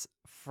this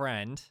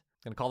friend,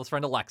 I'm going to call this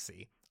friend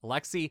Alexi.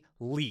 Alexi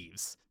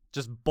leaves,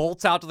 just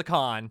bolts out to the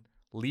con,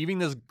 leaving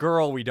this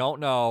girl we don't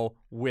know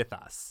with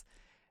us.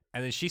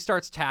 And then she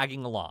starts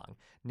tagging along.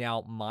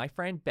 Now, my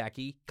friend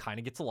Becky kind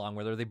of gets along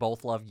with her. They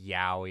both love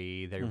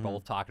yaoi. They're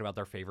both talking about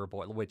their favorite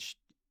boy, which,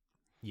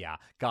 yeah,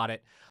 got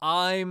it.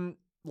 I'm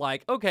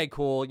like, okay,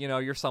 cool. You know,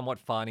 you're somewhat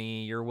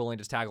funny. You're willing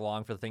to tag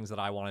along for the things that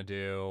I want to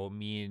do.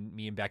 Me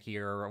and Becky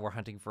we're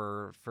hunting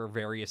for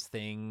various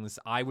things.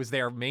 I was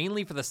there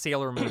mainly for the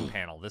Sailor Moon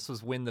panel. This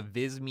was when the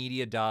Viz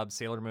Media dub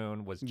Sailor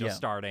Moon was just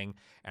starting,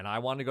 and I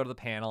wanted to go to the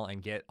panel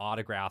and get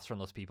autographs from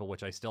those people,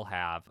 which I still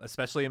have,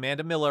 especially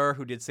Amanda Miller,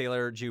 who did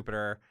Sailor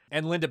Jupiter,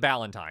 and Linda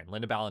Ballantyne.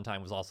 Linda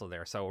Ballantyne was also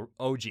there, so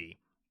OG.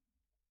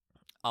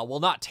 Well,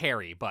 not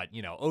Terry, but,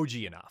 you know, OG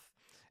enough.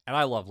 And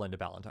I love Linda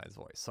Ballantyne's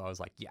voice, so I was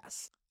like,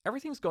 yes.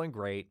 Everything's going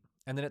great.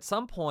 And then at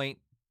some point,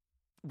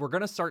 we're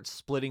going to start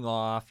splitting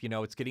off. You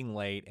know, it's getting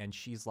late. And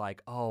she's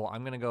like, oh,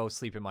 I'm going to go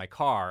sleep in my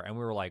car. And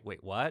we were like,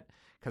 wait, what?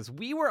 Because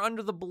we were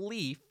under the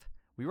belief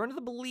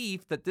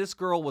that this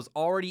girl was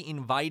already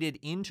invited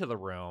into the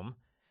room.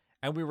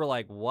 And we were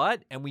like,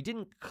 what? And we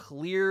didn't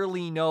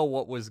clearly know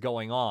what was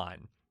going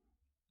on.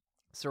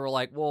 So we're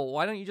like, well,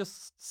 why don't you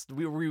just...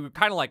 We were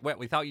kind of like,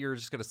 we thought you were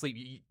just going to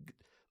sleep.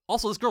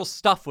 Also, this girl's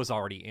stuff was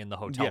already in the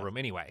hotel room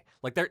anyway.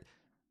 Like,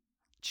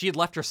 she had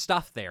left her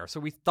stuff there. So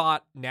we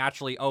thought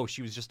naturally, oh,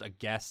 she was just a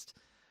guest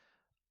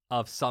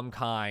of some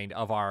kind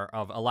of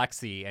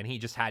Alexi, and he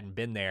just hadn't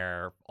been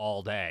there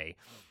all day.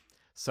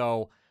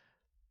 So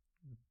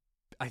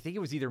I think it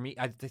was either me,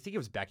 I think it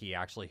was Becky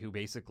actually, who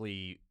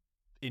basically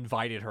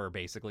invited her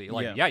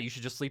like, yeah, you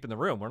should just sleep in the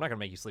room. We're not going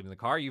to make you sleep in the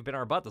car. You've been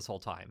our butt this whole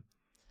time.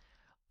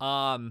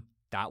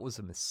 That was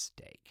a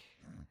mistake.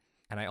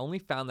 And I only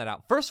found that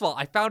out. First of all,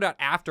 I found out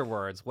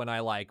afterwards when I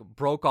like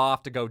broke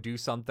off to go do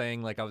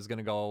something. Like I was going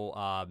to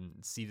go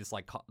see this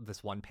like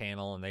this one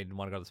panel, and they didn't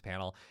want to go to this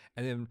panel.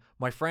 And then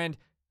my friend,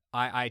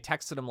 I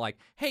texted him like,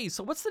 hey,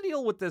 so what's the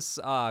deal with this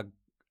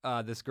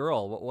this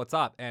girl? What's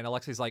up? And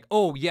Alexi's like,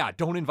 oh yeah,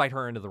 don't invite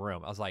her into the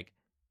room. I was like,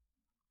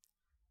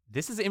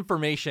 this is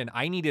information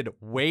I needed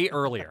way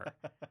earlier.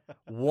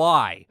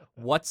 Why?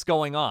 What's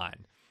going on?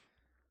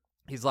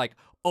 He's like,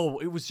 oh,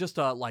 it was just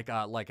a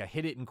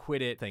hit it and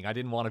quit it thing. I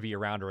didn't want to be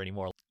around her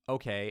anymore.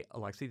 Okay,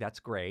 Alexi, that's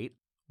great.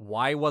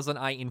 Why wasn't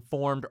I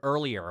informed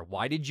earlier?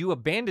 Why did you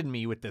abandon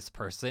me with this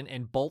person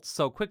and bolt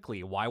so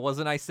quickly? Why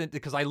wasn't I sent?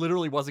 Because I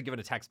literally wasn't given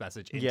a text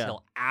message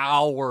until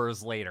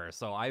hours later.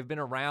 So I've been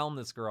around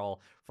this girl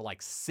for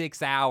like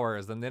 6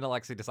 hours, and then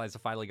Alexi decides to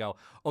finally go,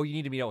 oh, you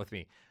need to meet up with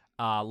me.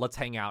 Let's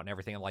hang out and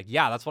everything. I'm like,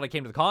 yeah, that's what I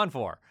came to the con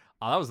for.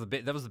 That was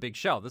the big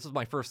show. This was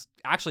my first.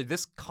 Actually,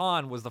 this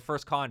con was the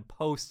first con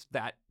post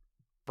that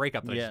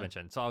breakup that I just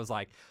mentioned. So I was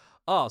like,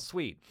 oh,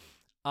 sweet.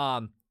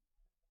 Well,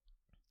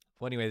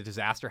 anyway, the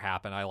disaster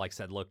happened. I like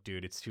said, look,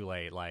 dude, it's too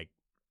late. Like,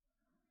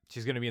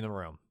 she's gonna be in the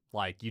room.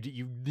 Like,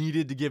 you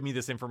needed to give me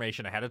this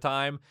information ahead of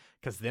time,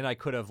 because then I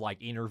could have like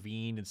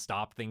intervened and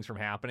stopped things from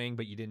happening,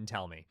 but you didn't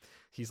tell me.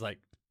 He's like,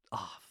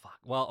 oh fuck.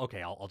 Well,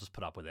 okay, I'll just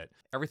put up with it.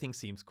 Everything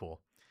seems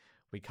cool.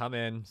 We come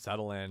in,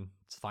 settle in.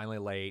 It's finally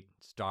late.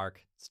 It's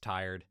dark. It's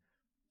tired.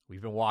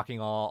 We've been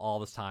walking all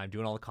this time,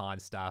 doing all the con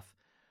stuff.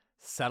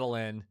 Settle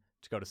in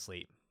to go to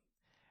sleep.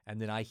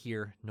 And then I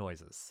hear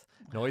noises.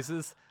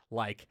 Noises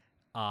like,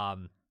 I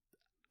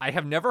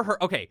have never heard.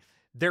 Okay,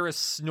 there is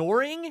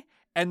snoring,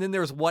 and then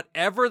there's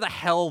whatever the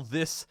hell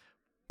this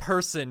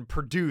person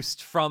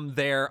produced from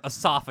their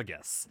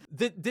esophagus.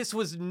 This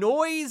was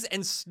noise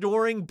and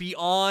snoring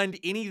beyond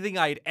anything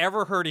I'd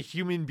ever heard a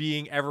human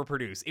being ever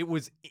produce. It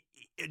was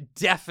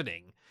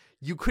deafening.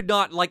 You could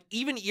not, like,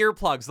 even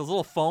earplugs, those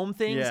little foam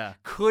things,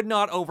 could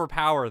not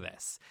overpower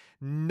this.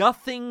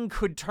 Nothing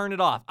could turn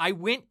it off. I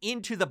went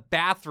into the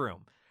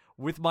bathroom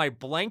with my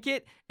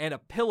blanket and a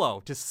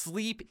pillow to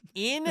sleep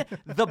in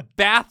the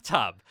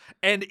bathtub,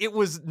 and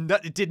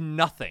it did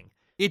nothing.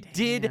 It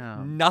did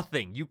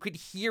nothing. You could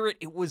hear it.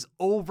 It was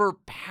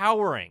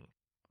overpowering.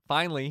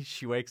 Finally,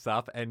 she wakes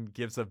up and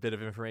gives a bit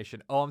of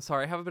information. Oh, I'm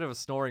sorry, I have a bit of a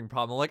snoring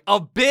problem. I'm like, a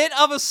bit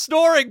of a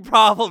snoring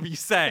problem, you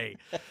say?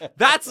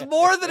 That's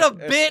more than a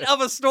bit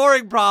of a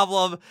snoring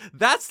problem.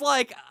 That's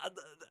like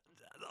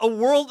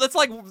that's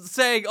like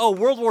saying, oh,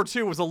 World War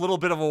II was a little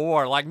bit of a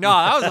war. Like, no,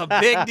 that was a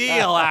big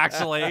deal,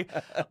 actually.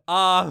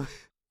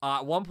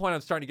 At one point, I'm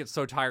starting to get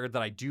so tired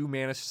that I do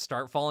manage to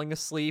start falling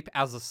asleep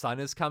as the sun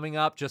is coming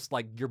up. Just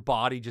like your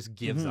body just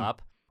gives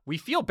up. We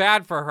feel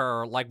bad for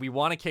her, like we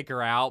want to kick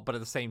her out, but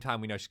at the same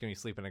time, we know she's going to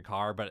sleep in a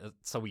car. But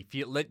so we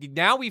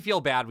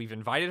feel bad. We've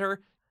invited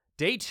her.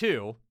 Day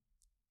 2,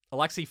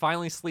 Alexi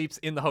finally sleeps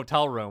in the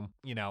hotel room,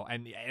 you know,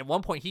 and at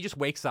one point he just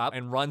wakes up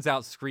and runs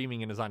out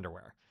screaming in his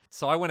underwear.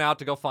 So I went out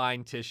to go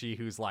find Tishy,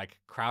 who's like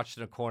crouched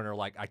in a corner,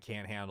 like, I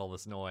can't handle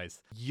this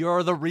noise.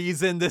 You're the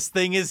reason this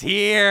thing is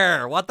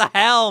here. What the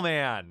hell,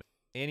 man?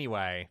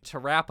 Anyway, to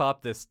wrap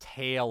up this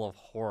tale of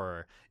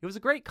horror, it was a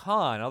great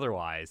con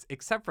otherwise,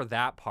 except for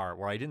that part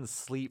where I didn't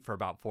sleep for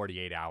about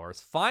 48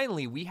 hours.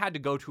 Finally, we had to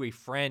go to a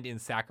friend in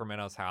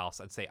Sacramento's house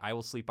and say, I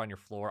will sleep on your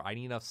floor. I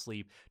need enough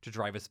sleep to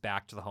drive us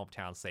back to the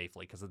hometown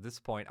safely, because at this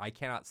point, I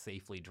cannot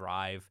safely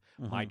drive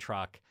my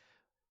truck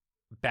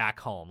back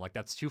home. Like,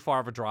 that's too far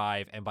of a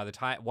drive, and by the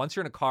time, once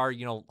you're in a car,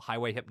 you know,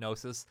 highway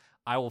hypnosis,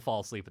 I will fall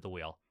asleep at the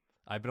wheel.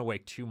 I've been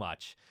awake too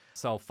much.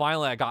 So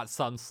finally I got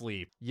some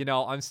sleep. You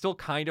know, I'm still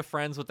kind of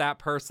friends with that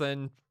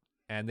person,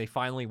 and they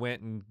finally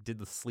went and did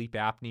the sleep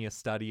apnea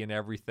study and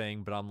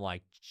everything, but I'm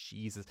like,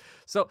 Jesus.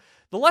 So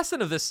the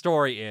lesson of this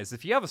story is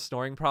if you have a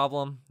snoring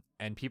problem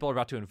and people are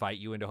about to invite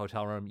you into a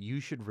hotel room, you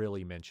should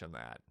really mention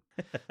that.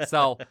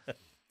 So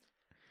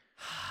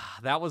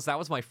that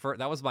was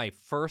my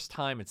first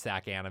time at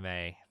SAC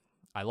Anime.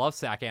 I love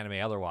SAC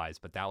Anime otherwise,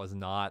 but that was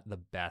not the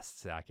best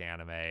SAC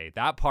Anime.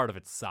 That part of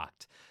it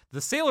sucked.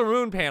 The Sailor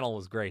Moon panel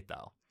was great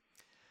though.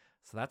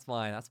 So that's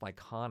my that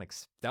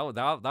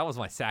was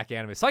my SAC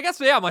Anime. So I guess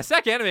my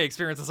SAC Anime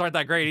experiences aren't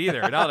that great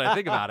either. Now that I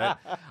think about it,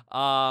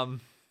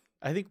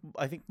 I think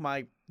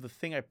the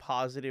thing I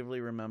positively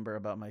remember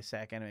about my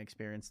SAC Anime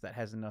experience that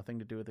has nothing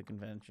to do with the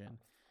convention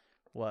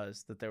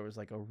was that there was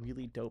like a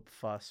really dope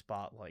fuss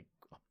spot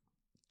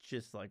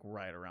just like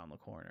right around the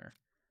corner.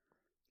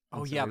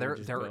 Oh yeah, they're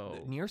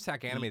near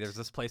SAC Anime. There's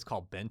this place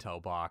called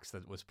Bento Box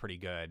that was pretty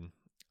good.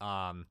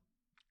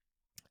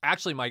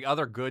 Actually, my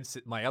other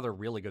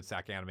really good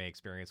SAC Anime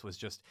experience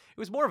was it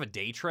was more of a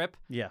day trip.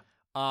 Yeah.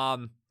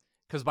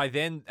 Because by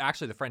then,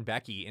 actually, the friend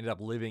Becky ended up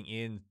living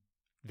in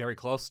very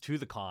close to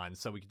the con,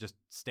 so we could just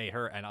stay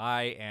her. And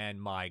I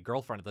and my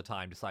girlfriend at the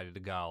time decided to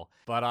go.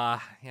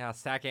 But yeah,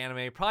 SAC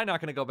Anime, probably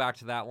not going to go back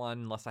to that one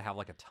unless I have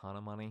like a ton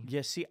of money.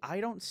 Yeah. See, I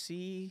don't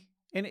see,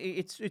 and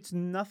it's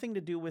nothing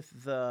to do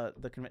with the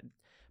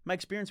my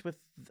experience with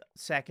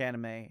SAC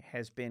Anime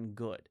has been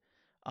good.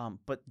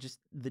 But just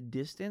the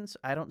distance,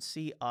 I don't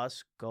see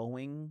us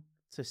going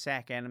to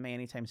SAC Anime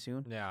anytime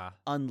soon. Yeah.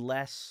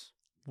 Unless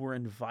we're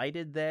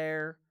invited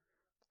there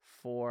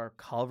for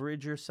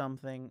coverage or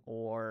something,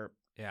 or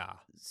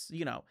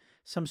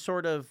some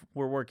sort of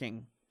we're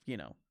working,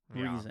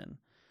 reason.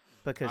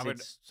 Because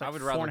it's I like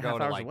would 4.5 rather go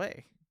to hours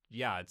away.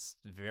 Yeah, it's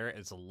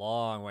a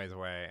long ways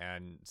away,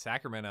 and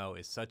Sacramento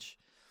is such.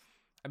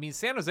 I mean,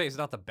 San Jose is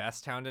not the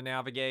best town to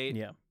navigate.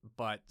 Yeah.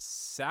 But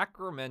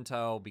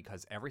Sacramento,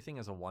 because everything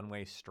is a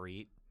one-way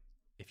street,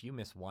 if you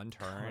miss one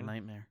turn,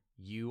 nightmare.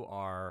 You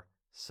are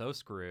so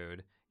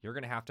screwed. You're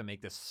going to have to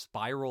make this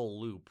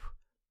spiral loop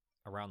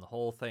around the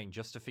whole thing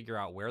just to figure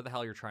out where the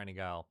hell you're trying to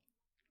go.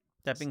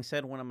 That being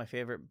said, one of my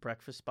favorite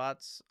breakfast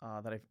spots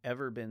that I've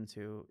ever been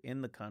to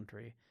in the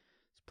country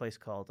is a place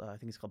called, I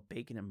think it's called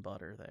Bacon and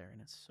Butter there,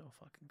 and it's so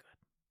fucking good.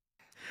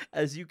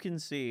 As you can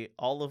see,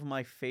 all of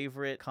my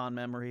favorite con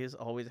memories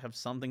always have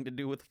something to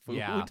do with food.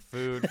 Yeah,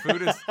 food's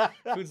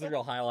the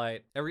real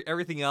highlight.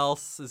 Everything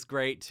else is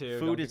great too.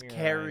 Food is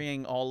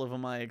carrying all of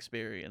my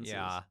experiences.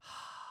 Yeah.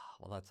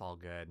 Well, that's all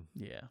good.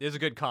 Yeah. It was a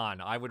good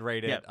con. I would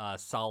rate it a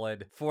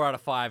solid 4 out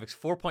of 5,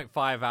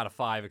 4.5 out of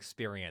 5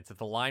 experience. If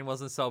the line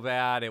wasn't so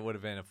bad, it would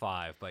have been a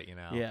 5, but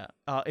Yeah.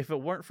 If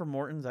it weren't for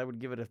Morton's, I would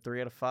give it a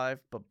 3 out of 5,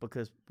 but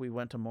because we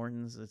went to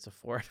Morton's, it's a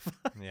 4 out of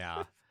 5.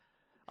 Yeah.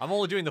 I'm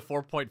only doing the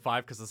 4.5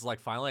 because this is like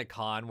finally a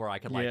con where I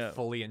can like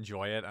fully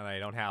enjoy it, and I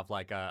don't have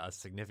like a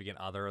significant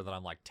other that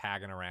I'm like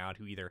tagging around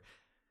who either,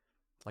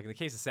 like in the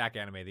case of SAC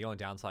Anime, the only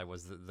downside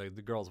was the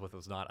girls with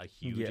was not a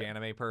huge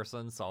anime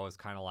person, so I was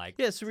kind of like,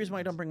 yeah, it's the reason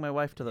why I don't bring my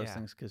wife to those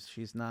things, because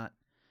she's not.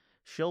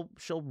 She'll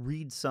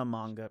read some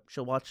manga,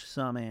 she'll watch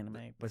some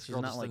anime, but this she's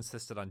girl not just like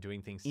insisted on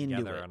doing things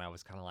together, and I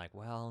was kind of like,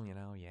 well,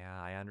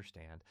 I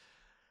understand.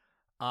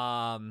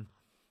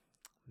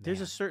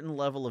 There's a certain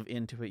level of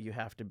into it you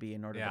have to be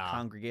in order to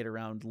congregate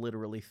around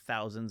literally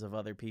thousands of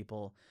other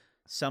people,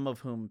 some of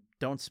whom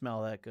don't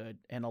smell that good,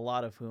 and a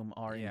lot of whom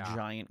are in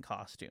giant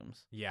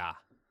costumes. Yeah.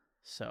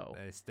 So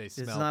they it's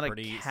smell not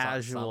pretty, a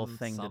casual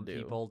thing to do. Some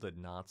people did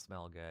not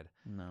smell good.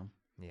 No.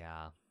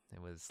 Yeah.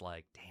 It was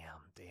like,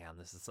 damn,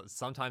 this is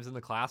sometimes in the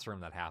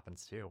classroom that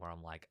happens too, where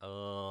I'm like,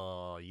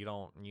 oh,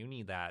 you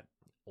need that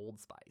Old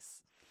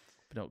Spice.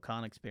 But no,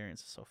 con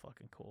experience is so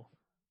fucking cool.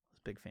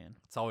 Big fan.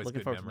 It's always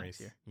looking good memories. Next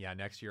year. Yeah,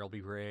 next year will be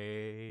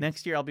great.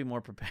 Next year I'll be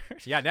more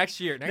prepared. Yeah, next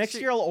year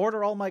I'll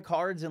order all my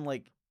cards in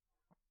like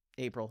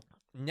April.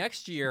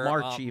 Next year,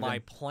 March even. My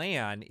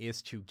plan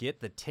is to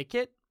get the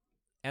ticket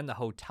and the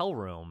hotel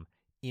room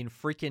in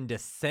freaking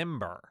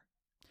December.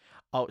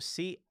 Oh,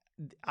 see,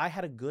 I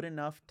had a good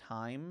enough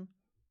time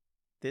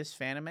this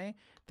Fanime.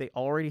 They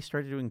already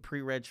started doing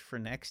pre-reg for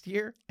next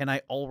year, and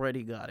I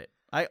already got it.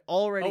 I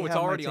already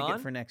have my ticket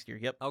for next year.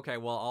 Yep. Okay,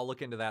 well, I'll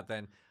look into that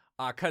then.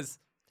 Because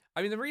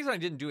I mean, the reason I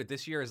didn't do it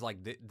this year is like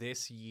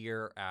this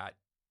year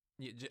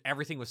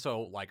everything was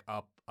so like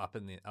up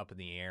in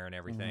the air and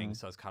everything. Mm-hmm.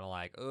 So it's kind of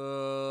like,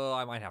 oh,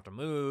 I might have to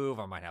move.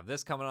 I might have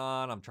this coming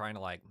on. I'm trying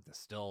to like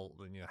still,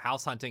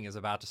 house hunting is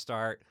about to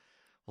start.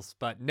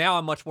 But now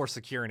I'm much more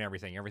secure in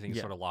everything. Everything's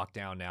sort of locked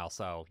down now.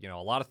 So, a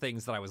lot of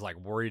things that I was like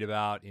worried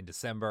about in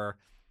December.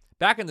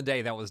 Back in the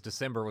day,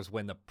 December was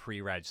when the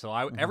pre-reg. So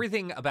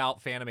everything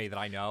about Fanime that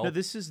I know. No,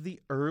 this is the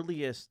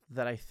earliest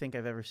that I think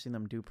I've ever seen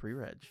them do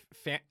pre-reg.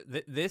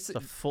 This a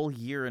full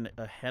year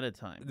ahead of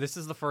time. This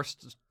is the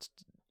first.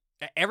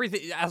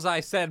 Everything, as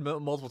I said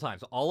multiple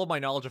times, all of my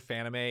knowledge of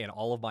Fanime and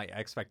all of my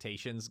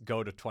expectations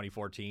go to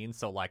 2014.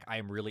 So like I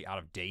am really out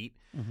of date.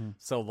 Mm-hmm.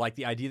 So like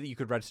the idea that you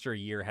could register a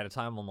year ahead of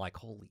time, I'm like,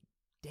 holy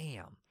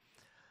damn.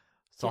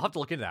 So I'll have to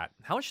look into that.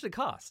 How much did it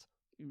cost?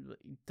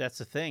 that's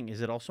the thing,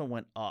 is it also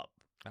went up.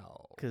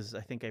 Oh, Because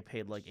I think I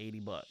paid like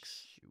 $80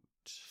 shoot.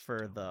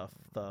 for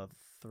the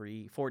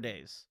 4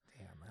 days.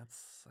 Damn,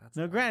 that's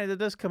Now, granted, it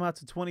does come out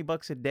to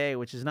 $20 a day,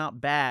 which is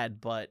not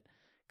bad, but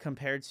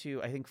compared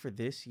to, I think for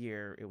this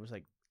year, it was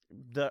like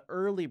the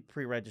early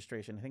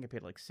pre-registration. I think I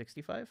paid like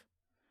 $65,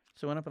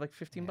 so it went up at like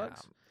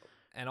 $15.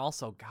 And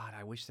also, God,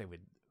 I wish they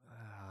would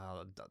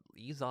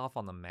ease off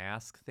on the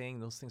mask thing.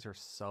 Those things are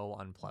so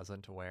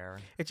unpleasant to wear.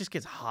 It just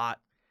gets hot,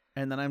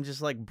 and then I'm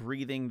just like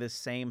breathing the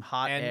same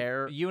hot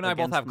air. You and I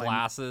both have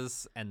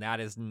glasses, and that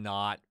is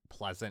not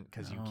pleasant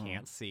because you No.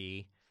 can't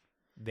see.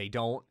 They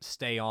don't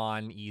stay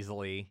on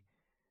easily.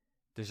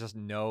 There's just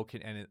no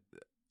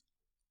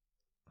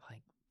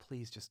like,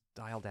 please just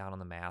dial down on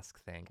the mask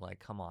thing. Like,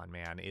 come on,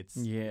 man.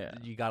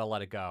 You got to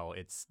let it go.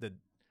 It's the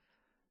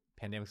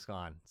pandemic's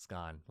gone. It's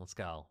gone. Let's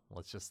go.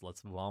 Let's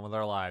move on with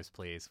our lives,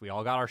 please. We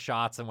all got our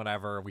shots and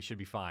whatever. We should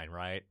be fine,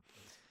 right?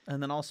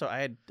 And then also,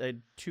 I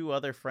had 2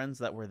 other friends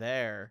that were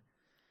there,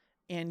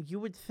 and you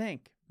would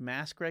think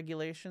mask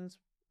regulations,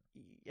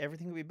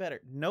 everything would be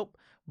better. Nope.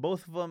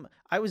 Both of them.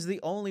 I was the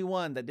only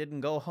one that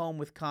didn't go home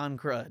with con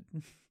crud.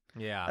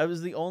 Yeah. I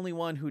was the only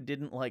one who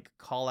didn't like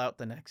call out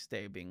the next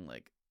day being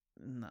like,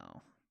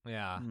 no.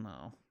 Yeah.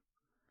 No.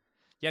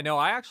 Yeah, no,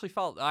 I actually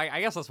felt.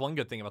 I guess that's one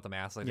good thing about the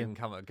mask. I didn't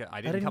come get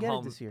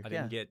home it this year. I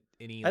didn't get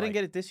any. I didn't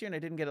get it this year, and I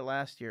didn't get it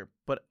last year.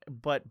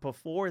 But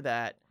before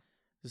that,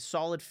 a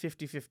solid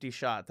 50-50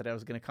 shot that I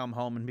was going to come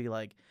home and be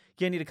like,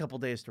 yeah, I need a couple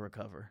days to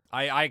recover.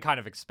 I kind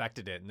of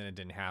expected it, and then it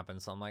didn't happen.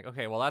 So I'm like,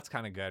 okay, well, that's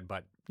kind of good.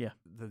 But yeah,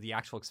 the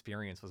actual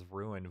experience was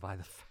ruined by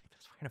the fact that I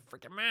was wearing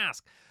a freaking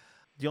mask.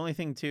 The only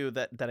thing too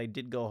that I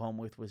did go home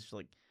with was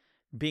like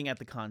being at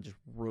the con just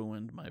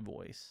ruined my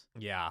voice.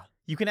 Yeah,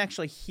 you can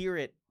actually hear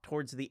it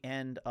towards the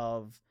end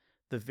of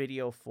the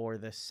video for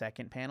the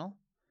second panel.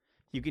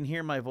 You can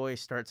hear my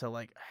voice start to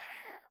like.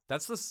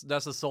 That's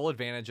the sole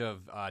advantage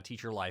of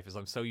teacher life is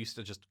I'm so used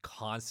to just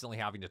constantly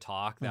having to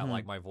talk that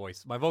like my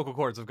vocal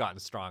cords have gotten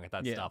strong at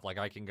that stuff. Like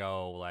I can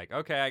go like,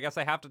 okay, I guess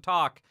I have to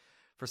talk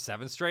for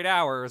 7 straight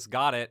hours.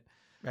 Got it.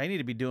 I need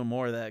to be doing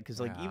more of that because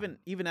like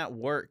even at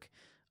work,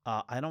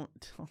 I don't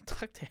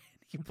talk to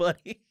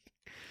anybody.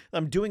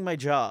 I'm doing my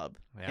job,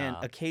 and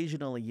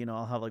occasionally,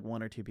 I'll have like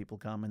 1 or 2 people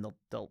come and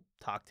they'll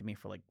talk to me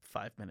for like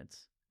 5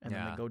 minutes, and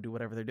then they go do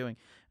whatever they're doing,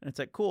 and it's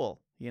like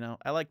cool,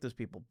 I like those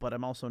people, but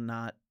I'm also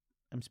not.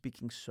 I'm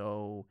speaking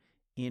so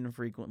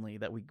infrequently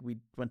that we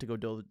went to go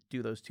do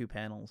those 2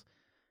 panels,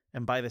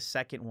 and by the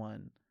second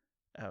one,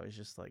 I was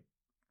just like,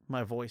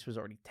 my voice was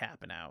already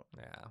tapping out.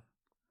 Yeah.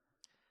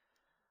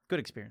 Good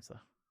experience though.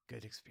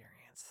 Good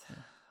experience. Yeah.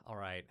 All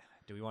right.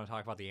 Do we want to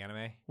talk about the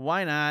anime?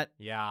 Why not?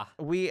 Yeah.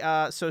 We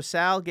so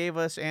Sal gave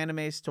us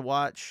animes to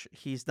watch.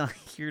 He's not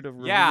here to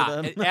review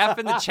them. F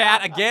in the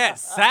chat again.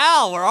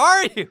 Sal, where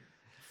are you?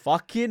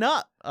 Fucking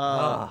up.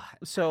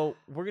 So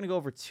we're gonna go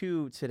over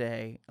 2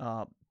 today.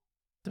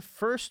 The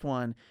first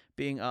one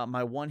being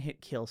my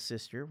one-hit kill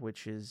sister,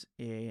 which is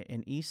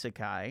an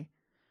isekai.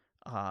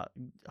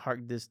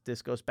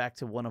 This goes back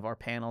to one of our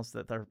panels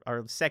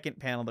our second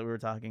panel that we were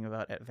talking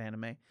about at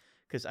Fanime,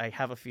 because I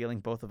have a feeling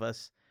both of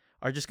us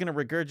are just going to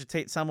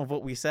regurgitate some of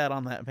what we said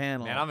on that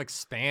panel. Man, I'm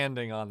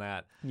expanding on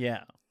that.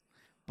 Yeah.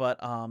 But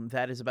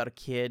that is about a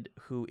kid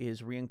who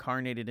is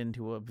reincarnated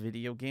into a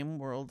video game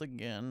world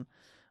again.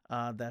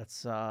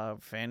 That's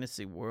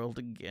fantasy world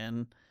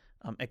again.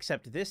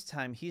 Except this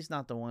time, he's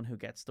not the one who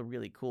gets the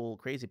really cool,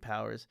 crazy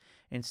powers.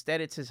 Instead,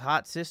 it's his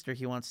hot sister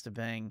he wants to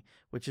bang,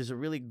 which is a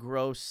really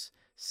gross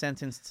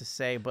sentence to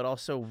say, but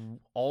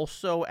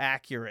also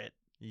accurate.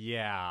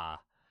 Yeah.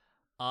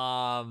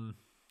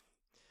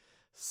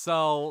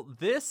 So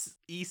this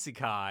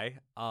isekai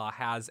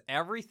has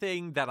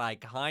everything that I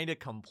kind of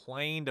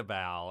complained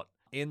about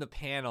in the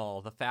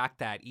panel. The fact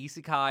that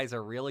isekais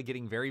are really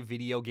getting very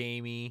video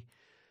gamey.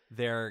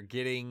 They're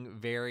getting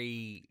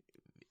very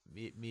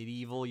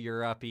medieval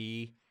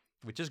Europe-y,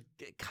 which is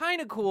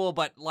kind of cool,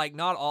 but like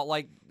not all.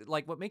 Like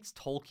what makes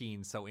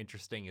Tolkien so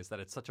interesting is that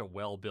it's such a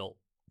well-built,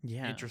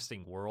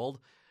 interesting world.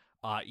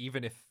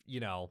 Even if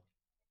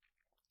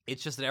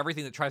it's just that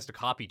everything that tries to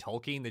copy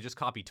Tolkien, they just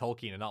copy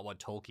Tolkien and not what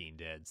Tolkien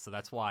did. So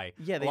that's why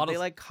they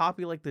like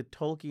copy like the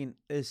Tolkien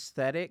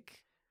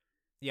aesthetic.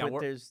 Yeah,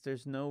 but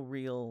there's no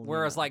real.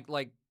 Whereas like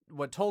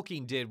what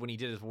Tolkien did when he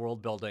did his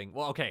world building.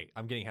 Well, okay,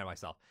 I'm getting ahead of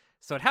myself.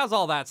 So it has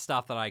all that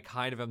stuff that I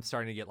kind of am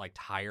starting to get like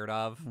tired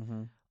of.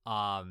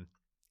 Mm-hmm.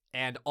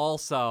 And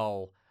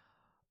also,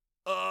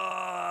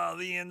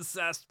 the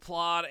incest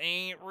plot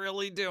ain't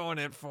really doing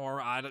it for.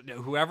 I don't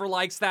know. Whoever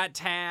likes that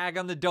tag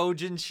on the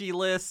doujinshi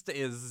list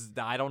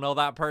I don't know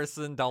that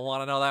person. Don't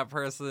want to know that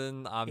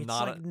person.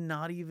 It's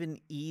not even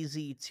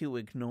easy to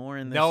ignore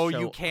in this show. No,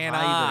 you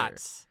cannot. Either.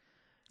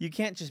 You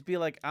can't just be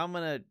like, I'm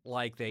gonna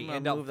they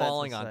end up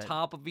falling on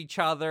top of each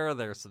other.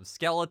 There's some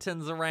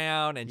skeletons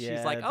around, and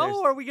she's like,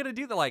 "Oh, are we gonna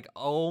do that?" Like,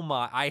 oh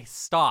my! I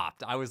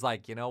stopped. I was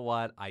like, you know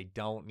what? I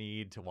don't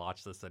need to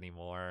watch this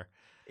anymore.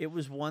 It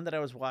was one that I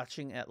was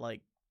watching at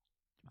like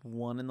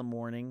 1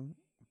 a.m.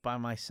 by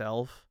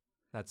myself.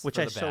 That's which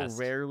I so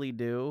rarely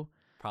do.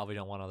 Probably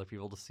don't want other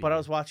people to see. But I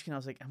was watching, and I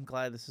was like, I'm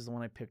glad this is the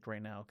one I picked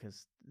right now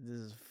because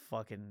this is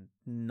fucking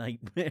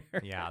nightmare.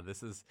 Yeah,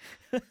 this is.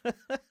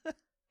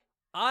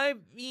 I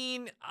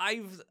mean,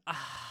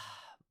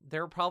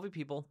 there are probably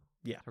people.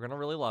 Yeah. Who are gonna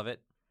really love it.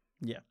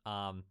 Yeah.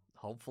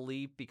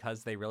 Hopefully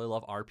because they really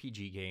love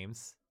RPG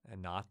games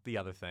and not the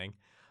other thing.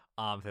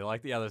 If they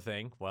like the other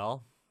thing,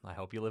 well, I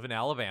hope you live in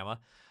Alabama.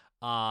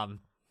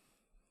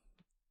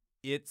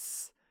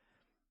 It's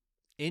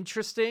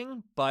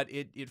interesting, but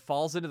it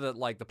falls into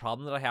the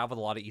problem that I have with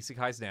a lot of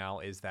isekais now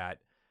is that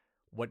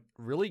what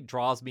really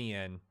draws me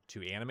in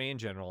to anime in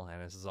general,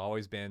 and this has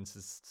always been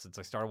since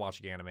I started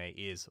watching anime,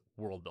 is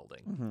world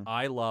building. Mm-hmm.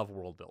 I love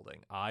world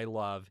building. I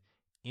love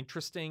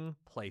interesting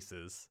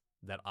places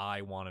that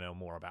I want to know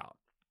more about.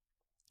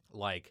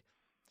 Like,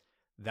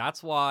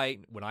 that's why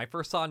when I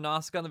first saw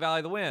Nausicaa in the Valley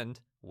of the Wind,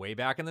 way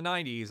back in the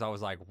 90s, I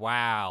was like,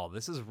 wow,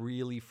 this is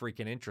really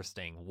freaking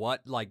interesting.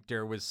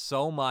 There was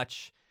so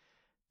much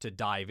to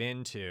dive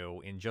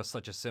into in just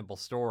such a simple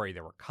story.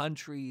 There were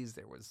countries,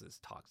 there was this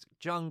toxic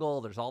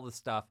jungle, there's all this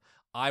stuff.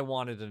 I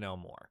wanted to know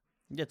more.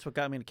 That's what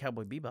got me into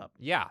Cowboy Bebop.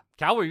 Yeah,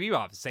 Cowboy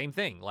Bebop, same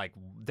thing. Like,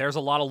 there's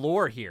a lot of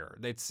lore here.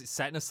 It's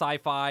set in a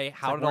sci-fi.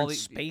 How did all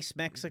these Space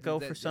Mexico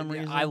for some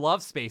reason? I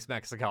love Space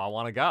Mexico. I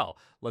want to go.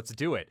 Let's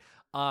do it.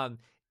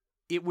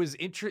 It was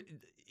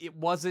It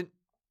wasn't.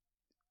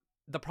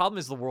 The problem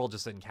is the world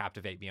just didn't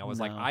captivate me. I was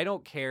like, I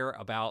don't care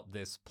about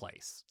this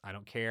place. I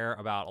don't care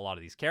about a lot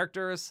of these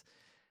characters.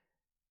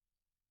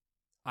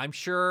 I'm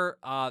sure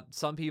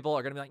some people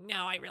are going to be like,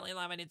 no, I really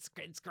love it. It's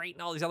great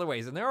in all these other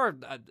ways. And there are,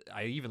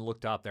 I even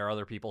looked up, there are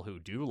other people who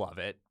do love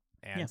it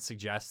and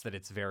suggest that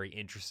it's very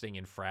interesting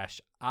and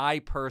fresh. I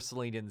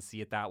personally didn't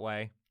see it that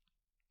way.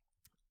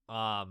 It's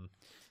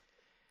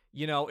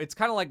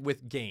kind of like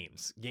with game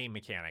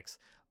mechanics.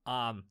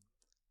 I'm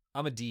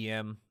a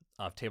DM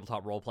of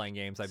tabletop role-playing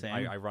games.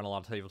 I run a lot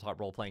of tabletop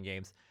role-playing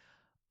games.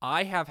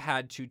 I have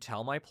had to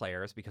tell my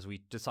players, because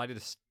we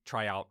decided to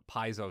try out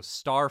Paizo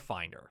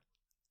Starfinder.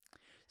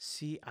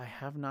 See, I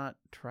have not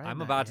tried I'm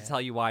that about yet. to tell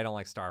you why I don't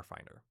like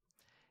Starfinder.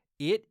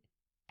 It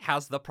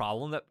has the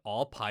problem that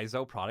all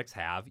Paizo products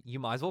have. You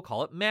might as well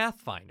call it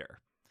Mathfinder.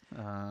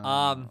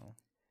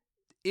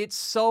 It's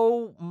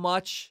so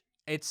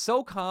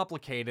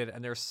complicated,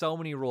 and there's so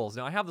many rules.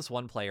 Now, I have this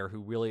one player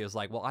who really is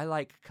like, well, I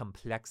like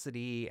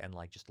complexity and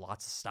like just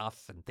lots of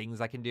stuff and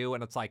things I can do.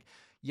 And it's like,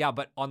 yeah,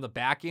 but on the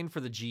back end for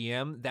the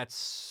GM, that's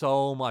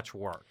so much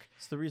work.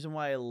 It's the reason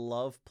why I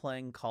love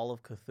playing Call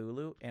of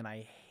Cthulhu, and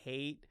I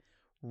hate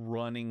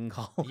running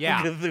Call of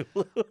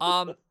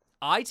Cthulhu.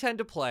 I tend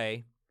to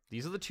play,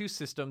 these are the two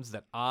systems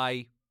that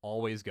I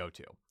always go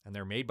to, and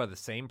they're made by the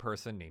same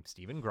person named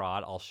Stephen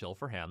Grodd. I'll shill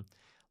for him.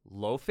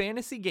 Low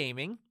Fantasy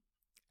Gaming,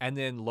 and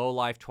then Low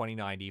Life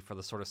 2090 for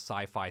the sort of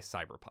sci-fi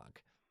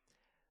cyberpunk.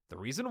 The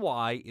reason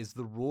why is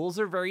the rules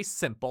are very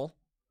simple.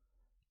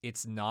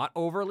 It's not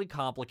overly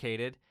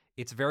complicated.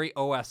 It's very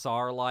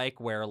OSR-like,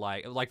 where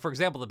like for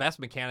example, the best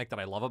mechanic that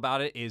I love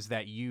about it is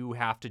that you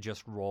have to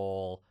just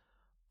roll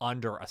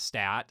under a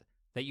stat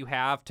that you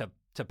have to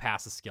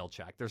pass a skill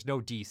check. There's no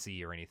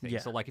DC or anything. Yeah.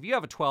 So like if you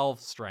have a 12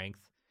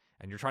 strength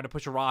and you're trying to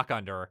push a rock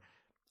under,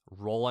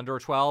 roll under a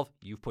 12,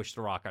 you've pushed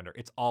the rock under.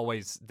 It's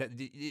always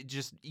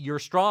you're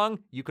strong,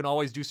 you can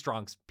always do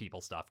strong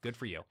people stuff. Good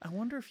for you. I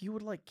wonder if you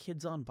would like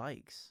Kids on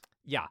Bikes.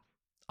 Yeah.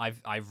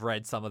 I've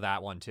read some of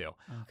that one too.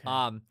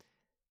 Okay.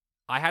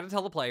 I had to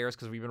tell the players,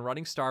 because we've been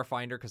running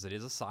Starfinder, because it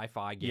is a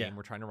sci-fi game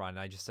we're trying to run. And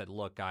I just said,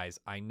 look, guys,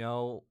 I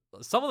know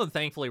some of them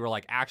thankfully were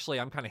like, actually,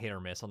 I'm kind of hit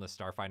or miss on this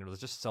Starfinder. There's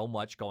just so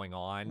much going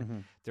on. Mm-hmm.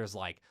 There's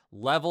like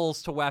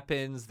levels to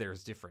weapons.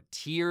 There's different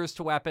tiers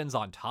to weapons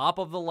on top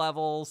of the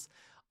levels.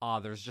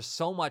 There's just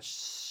so much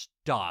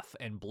stuff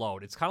and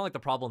bloat. It's kind of like the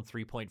problem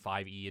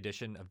 3.5e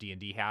edition of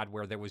D&D had,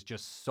 where there was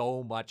just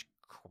so much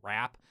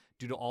crap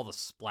due to all the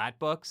splat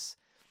books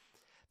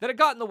that it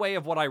got in the way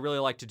of what I really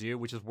like to do,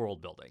 which is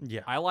world building.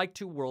 Yeah. I like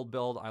to world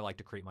build. I like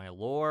to create my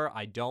lore.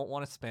 I don't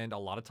want to spend a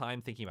lot of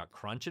time thinking about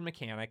crunch and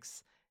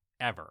mechanics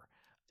ever.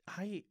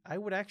 I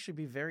would actually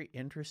be very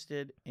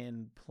interested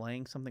in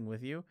playing something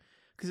with you,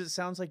 because it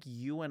sounds like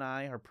you and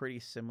I are pretty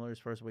similar as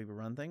far as the way we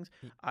run things.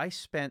 I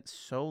spent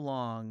so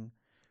long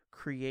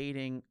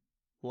creating,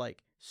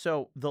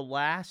 the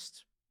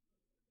last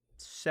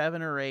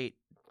 7 or 8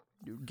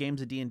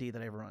 games of D&D that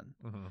I've run.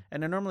 Mm-hmm.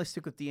 And I normally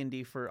stick with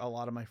D&D for a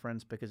lot of my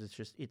friends, because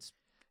it's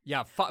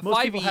Yeah, most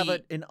 5e, people have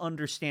an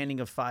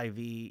understanding of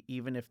 5e,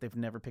 even if they've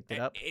never picked it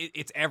up.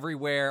 It's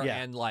everywhere, Yeah.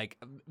 and like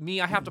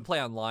me, I have to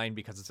play online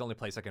because it's the only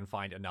place I can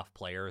find enough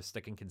players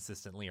that can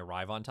consistently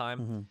arrive on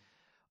time.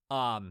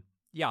 Mm-hmm.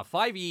 Yeah,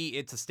 5e,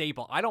 it's a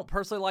staple. I don't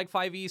personally like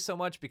 5e so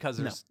much because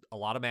there's a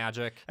lot of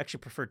magic. Actually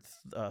preferred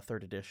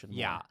 3rd edition.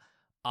 Yeah.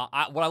 More.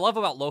 What I love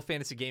about Low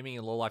Fantasy Gaming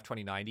and Low Life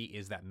 2090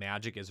 is that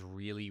magic is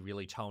really,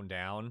 really toned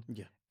down.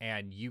 Yeah.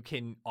 And you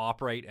can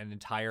operate an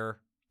entire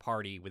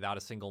party without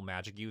a single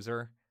magic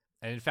user.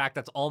 And in fact,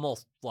 that's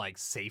almost like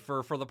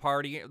safer for the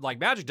party. Like,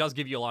 magic does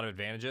give you a lot of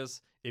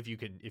advantages if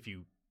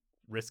you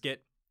risk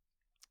it.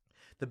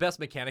 The best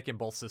mechanic in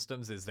both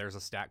systems is there's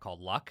a stat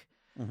called luck.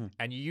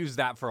 And you use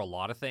that for a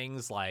lot of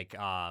things, like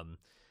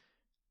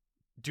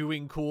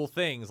doing cool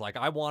things. Like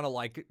I want to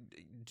like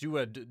do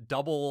a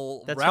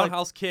double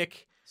roundhouse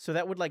kick. So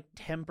that would like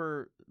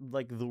temper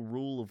like the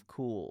rule of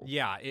cool.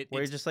 Yeah,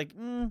 where you're just like,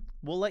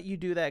 we'll let you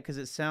do that because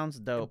it sounds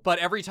dope. But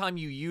every time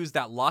you use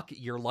that luck,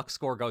 your luck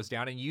score goes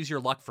down, and you use your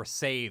luck for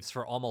saves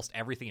for almost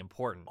everything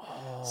important.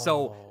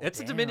 So it's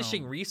a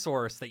diminishing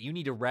resource that you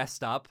need to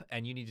rest up,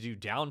 and you need to do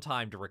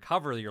downtime to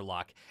recover your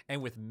luck.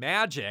 And with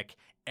magic,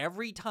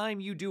 every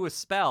time you do a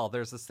spell,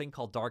 there's this thing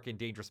called Dark and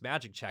Dangerous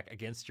Magic check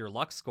against your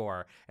luck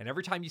score. And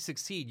every time you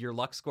succeed, your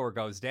luck score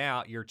goes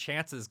down. Your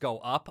chances go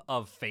up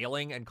of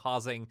failing and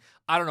causing,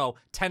 I don't know,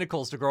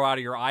 tentacles to grow out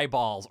of your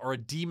eyeballs, or a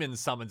demon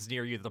summons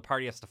near you that the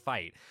party has to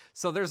fight.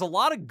 So there's a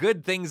lot of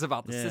good things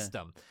about the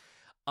system.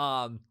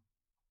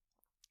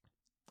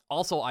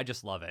 Also, I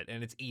just love it,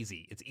 and it's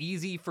easy. It's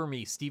easy for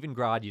me. Stephen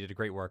Grod, you did a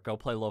great work. Go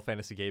play Low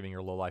Fantasy Gaming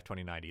or Low Life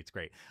 2090. It's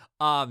great.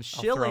 I'll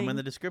throw them in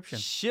the description.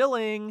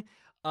 Shilling.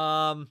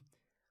 I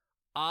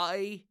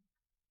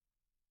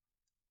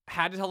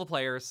had to tell the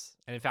players,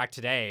 and in fact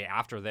today,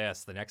 after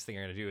this, the next thing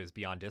I'm going to do is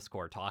be on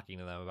Discord talking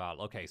to them about,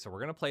 okay, so we're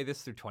going to play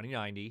this through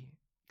 2090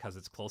 because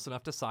it's close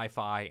enough to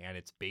sci-fi, and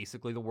it's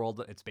basically the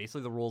world, it's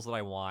basically the rules that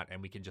I want, and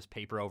we can just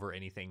paper over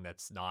anything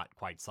that's not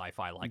quite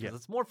sci-fi like, because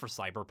it's more for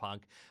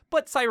cyberpunk,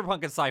 but cyberpunk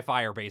and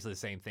sci-fi are basically the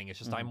same thing. It's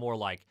just I'm more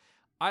like,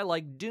 I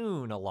like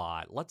Dune a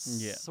lot. Let's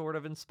sort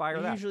of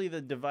inspire that. Usually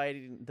the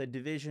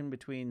division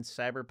between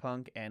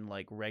cyberpunk and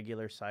like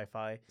regular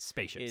sci-fi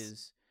spaceships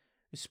is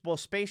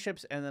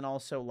spaceships, and then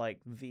also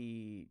like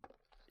the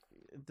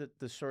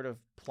sort of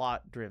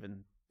plot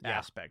driven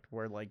aspect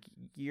where like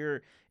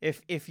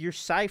if your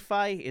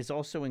sci-fi is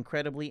also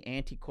incredibly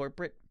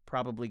anti-corporate,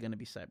 probably going to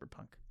be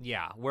cyberpunk.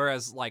 Yeah,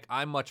 whereas like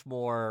I'm much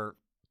more,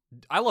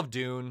 I love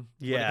Dune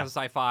when it comes to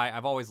sci-fi.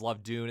 I've always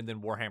loved Dune, and then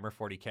Warhammer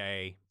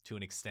 40K to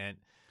an extent.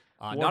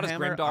 Not as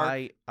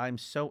grimdark. I'm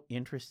so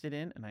interested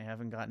in, and I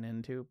haven't gotten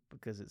into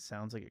because it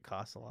sounds like it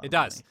costs a lot. It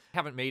does. I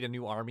haven't made a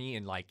new army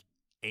in like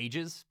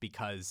ages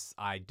because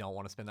I don't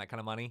want to spend that kind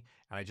of money,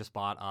 and I just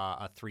bought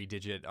a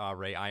 3-digit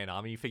Rei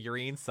Ayanami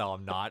figurine, so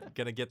I'm not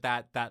gonna get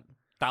that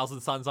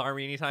Thousand Suns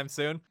army anytime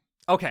soon.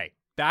 Okay,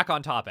 back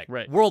on topic.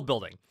 Right. World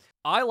building.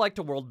 I like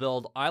to world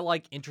build. I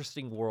like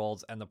interesting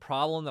worlds, and the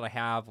problem that I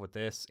have with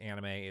this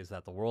anime is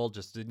that the world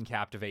just didn't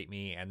captivate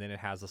me, and then it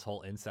has this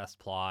whole incest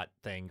plot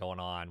thing going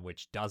on,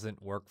 which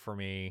doesn't work for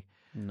me.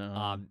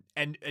 No.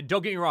 And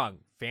don't get me wrong,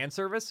 fan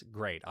service,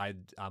 great.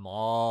 I'm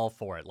all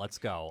for it. Let's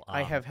go.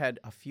 I have had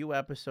a few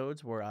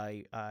episodes where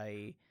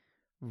I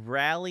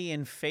rally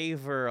in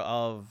favor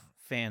of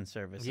fan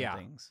service and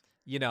things.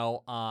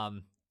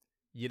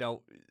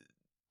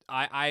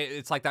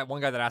 It's like that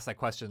one guy that asked that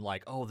question,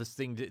 like, oh, this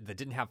thing that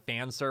didn't have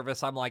fan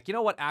service. I'm like, you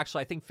know what?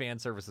 Actually, I think fan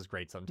service is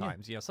great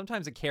sometimes. You know,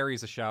 sometimes it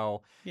carries a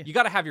show. You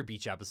got to have your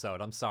beach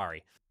episode. I'm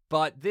sorry.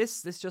 But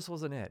this just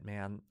wasn't it,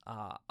 man.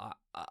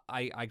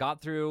 I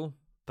got through,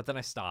 but then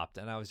I stopped,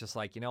 and I was just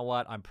like, you know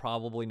what? I'm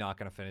probably not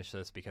going to finish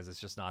this because it's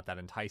just not that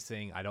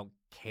enticing. I don't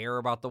care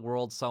about the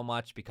world so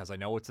much because I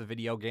know it's a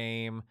video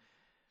game.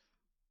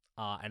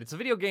 And it's a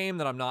video game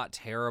that I'm not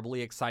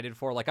terribly excited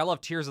for. Like, I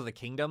love Tears of the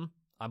Kingdom.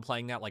 I'm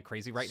playing that like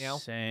crazy right now.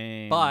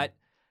 Same. But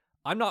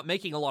I'm not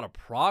making a lot of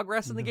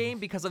progress in the game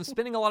because I'm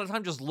spending a lot of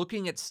time just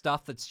looking at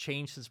stuff that's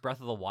changed since Breath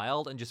of the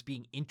Wild and just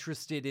being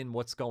interested in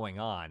what's going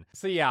on.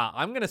 So yeah,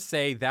 I'm going to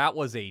say that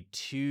was a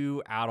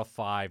 2 out of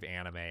 5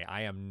 anime.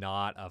 I am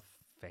not a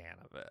fan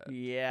of it.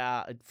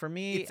 Yeah, for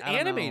me, it's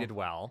animated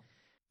well.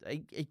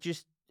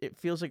 It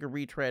feels like a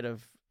retread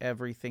of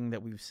everything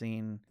that we've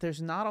seen.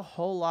 There's not a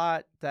whole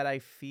lot that I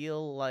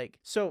feel like.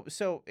 So,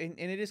 and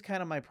it is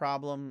kind of my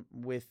problem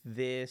with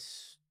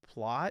this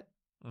plot.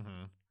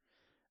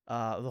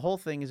 The whole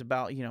thing is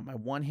about, my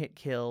one-hit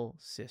kill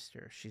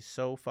sister. She's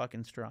so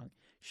fucking strong.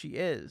 She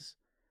is.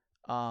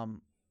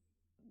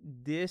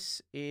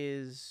 This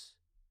is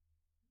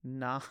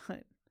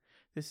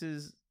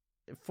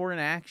for an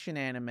action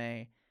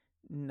anime,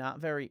 not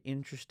very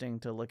interesting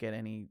to look at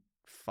any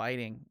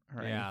fighting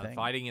or anything. Yeah,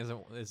 fighting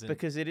isn't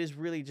because it is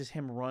really just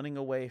him running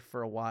away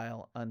for a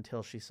while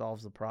until she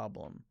solves the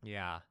problem.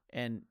 Yeah.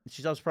 And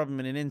she solves the problem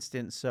in an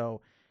instant,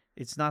 so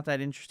it's not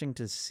that interesting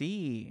to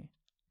see.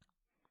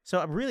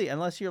 So really,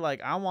 unless you're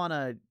like, I want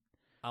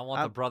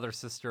the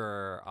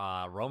brother-sister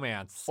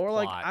romance or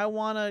plot. like, I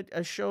want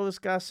a show that's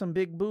got some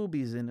big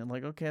boobies in it.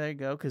 Like, okay, there you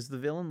go, because the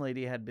villain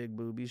lady had big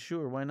boobies.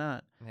 Sure, why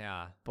not?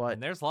 Yeah, but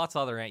and there's lots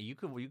of other. You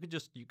could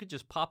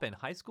just pop in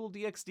High School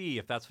DxD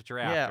if that's what you're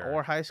after. Yeah,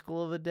 or High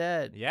School of the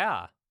Dead.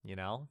 Yeah,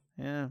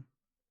 Yeah.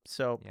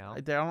 So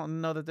I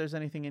don't know that there's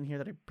anything in here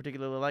that I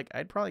particularly like.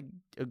 I'd probably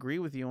agree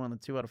with you on the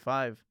 2 out of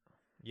 5.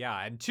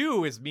 Yeah, and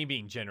 2 is me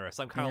being generous.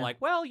 I'm kind of like,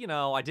 well,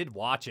 I did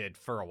watch it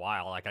for a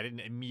while. Like, I didn't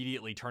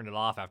immediately turn it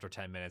off after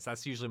 10 minutes.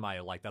 That's usually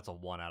that's a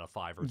 1 out of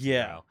 5 or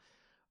 0.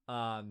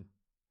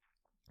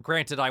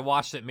 Granted, I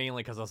watched it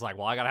mainly because I was like,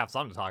 well, I got to have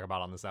something to talk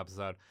about on this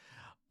episode.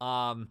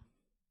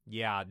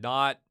 Yeah,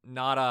 not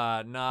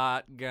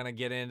gonna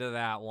get into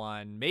that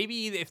one.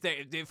 Maybe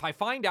if I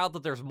find out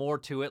that there's more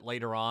to it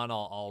later on,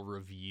 I'll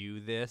review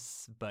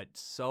this. But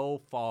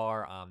so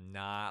far, I'm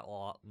not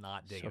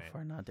digging it. So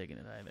far, not digging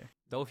it either.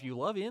 Though if you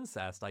love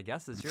incest, I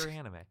guess it's your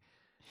anime.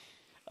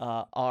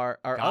 Our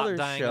God other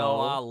dang, show,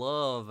 I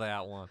love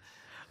that one.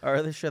 Our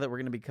other show that we're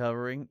going to be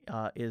covering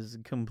is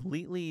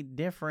completely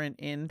different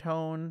in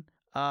tone.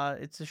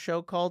 It's a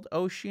show called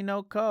Oshi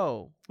no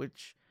Ko,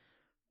 which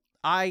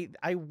I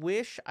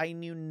wish I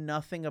knew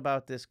nothing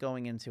about this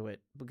going into it,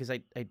 because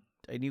I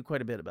knew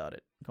quite a bit about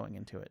it going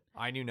into it.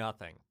 I knew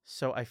nothing.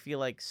 So I feel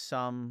like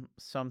some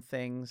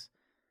things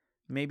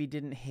maybe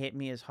didn't hit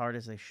me as hard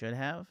as they should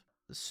have.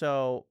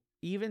 So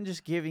even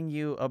just giving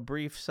you a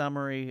brief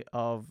summary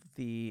of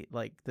the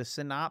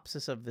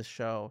synopsis of the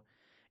show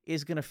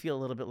is going to feel a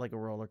little bit like a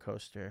roller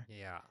coaster.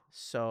 Yeah.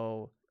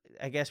 So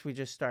I guess we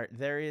just start.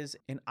 There is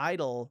an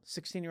idol,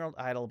 16-year-old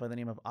idol by the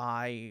name of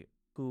Ai,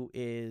 who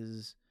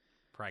is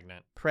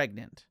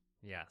pregnant.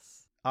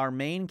 Yes. Our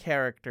main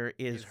character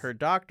is her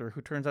doctor,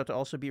 who turns out to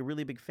also be a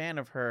really big fan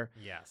of her.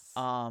 Yes.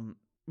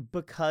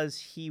 Because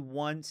he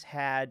once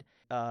had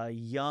a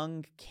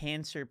young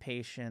cancer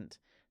patient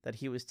that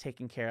he was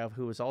taking care of,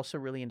 who was also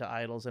really into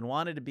idols and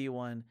wanted to be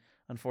one.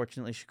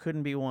 Unfortunately, she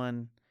couldn't be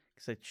one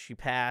because she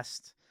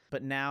passed.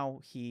 But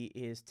now he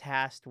is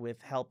tasked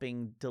with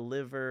helping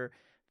deliver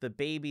the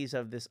babies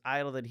of this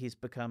idol that he's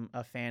become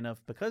a fan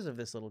of because of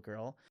this little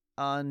girl,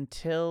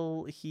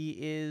 until he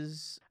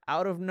is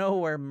out of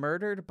nowhere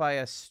murdered by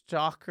a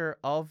stalker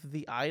of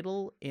the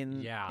idol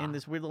in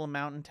this weird little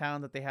mountain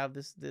town that they have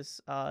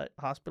this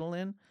hospital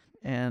in.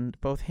 And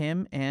both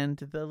him and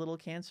the little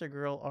cancer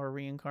girl are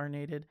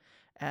reincarnated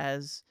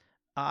as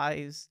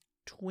Ai's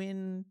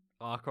twin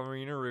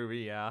Aquamarine and Ruby,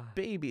 yeah.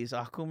 babies,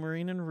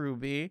 Aquamarine and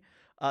Ruby.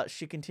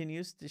 She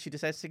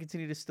decides to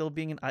continue to still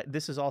being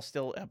this is all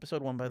still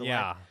episode 1, by the way.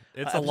 Yeah,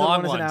 it's a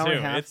long one too.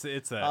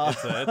 It's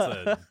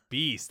a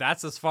beast.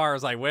 That's as far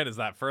as I went as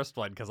that first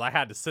one, because I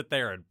had to sit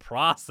there and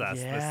process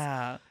this.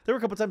 Yeah, there were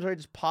a couple times where I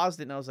just paused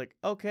it and I was like,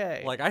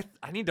 okay. Like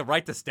I need to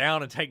write this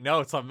down and take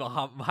notes. I'm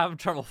having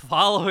trouble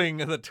following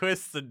the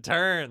twists and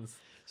turns.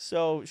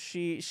 So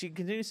she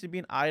continues to be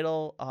an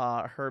idol.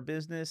 Her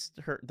business,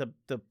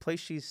 the place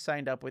she's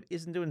signed up with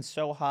isn't doing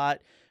so hot,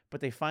 but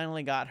they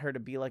finally got her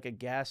to be like a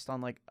guest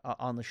on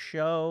on the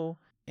show.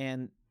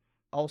 And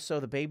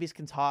also the babies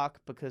can talk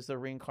because they're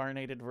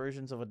reincarnated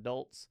versions of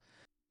adults.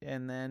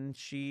 And then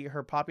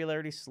her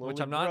popularity slowly grows.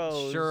 Which I'm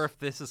not sure if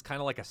this is kind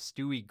of like a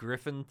Stewie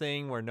Griffin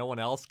thing where no one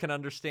else can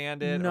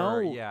understand it. No.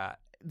 Yeah.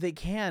 They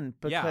can,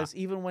 because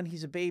even when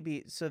he's a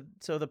baby, so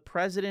the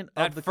president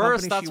of At the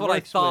first, company that's she what I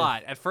works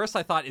thought. with, At first,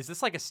 I thought, is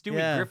this like a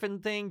Stewie Griffin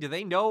thing? Do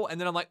they know? And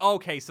then I'm like,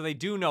 okay, so they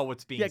do know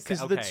what's being said. Yeah,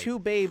 because the two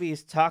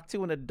babies talk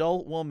to an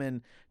adult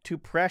woman to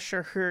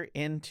pressure her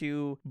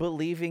into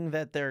believing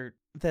that they're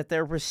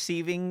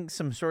receiving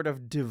some sort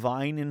of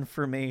divine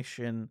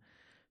information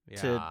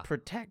to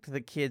protect the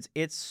kids.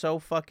 It's so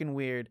fucking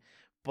weird.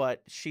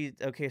 But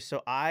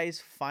so Ai's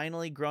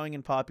finally growing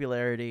in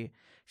popularity.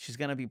 She's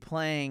gonna be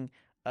playing.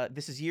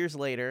 This is years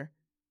later.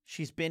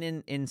 She's been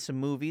in some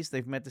movies.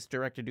 They've met this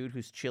director dude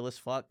who's chill as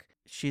fuck.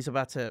 She's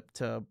about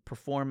to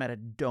perform at a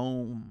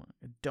dome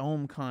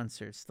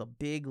concerts, the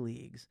big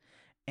leagues.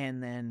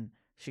 And then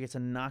she gets a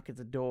knock at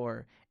the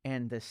door,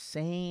 and the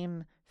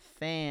same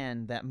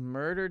fan that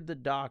murdered the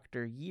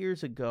doctor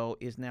years ago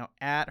is now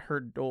at her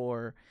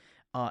door,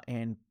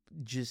 and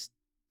just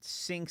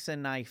sinks a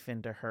knife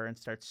into her and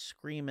starts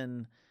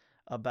screaming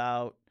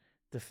about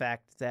the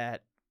fact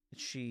that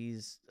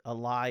she's a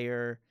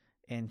liar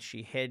and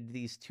she hid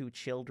these two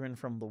children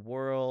from the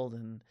world,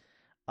 and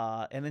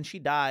then she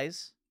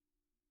dies.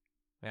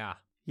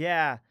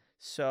 Yeah.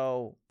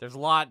 So there's a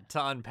lot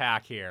to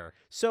unpack here.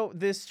 So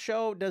this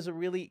show does it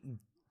really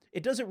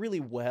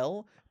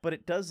well, but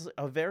it does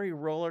a very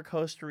roller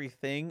coastery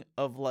thing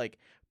of like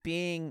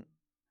being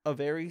a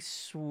very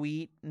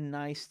sweet,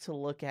 nice to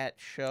look at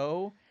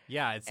show.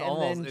 Yeah, it's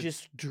then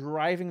just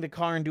driving the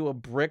car into a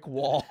brick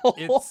wall.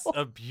 It's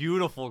a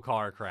beautiful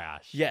car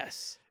crash.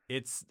 Yes.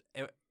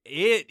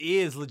 It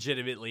is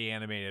legitimately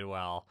animated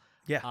well.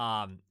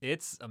 Yeah.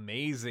 It's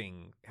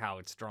amazing how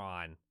it's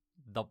drawn.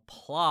 The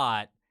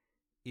plot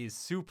is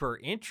super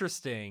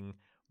interesting,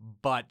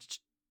 but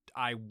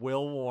I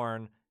will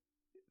warn,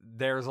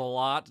 there's a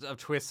lot of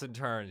twists and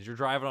turns. You're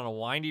driving on a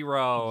windy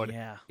road.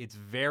 Yeah. It's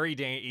very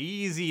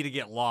easy to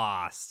get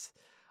lost.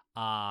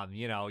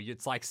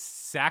 It's like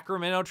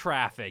Sacramento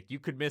traffic. You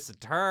could miss a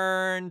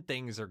turn.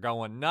 Things are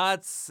going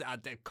nuts.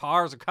 The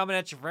cars are coming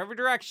at you from every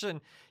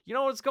direction. You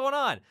know what's going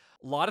on.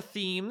 A lot of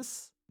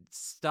themes,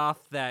 stuff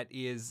that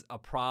is a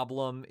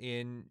problem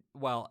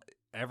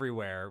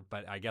everywhere,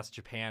 but I guess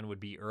Japan would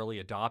be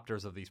early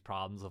adopters of these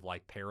problems of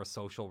like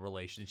parasocial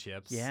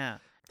relationships. Yeah.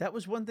 That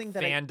was one thing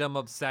that fandom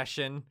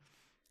obsession,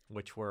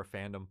 which we're a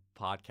fandom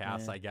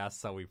podcast, I guess.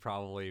 So we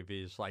probably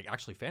be just like,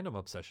 actually, fandom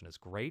obsession is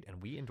great,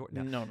 and we endorse.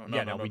 No,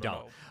 we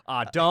don't.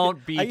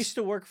 Don't be. I used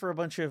to work for a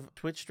bunch of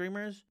Twitch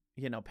streamers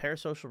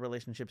parasocial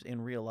relationships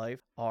in real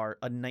life are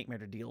a nightmare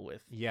to deal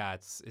with. Yeah,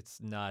 it's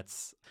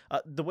nuts.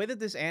 The way that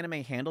this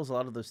anime handles a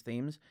lot of those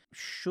themes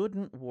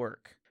shouldn't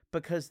work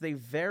because they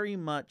very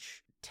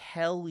much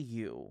tell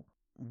you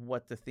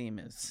what the theme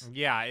is.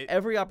 Yeah.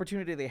 Every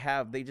opportunity they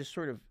have, they just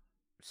sort of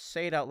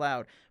say it out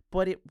loud,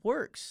 but it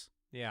works.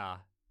 Yeah.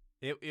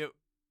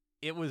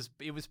 It was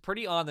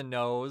pretty on the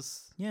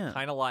nose. Yeah.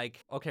 Kind of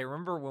like, okay,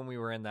 remember when we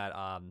were in that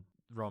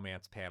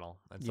romance panel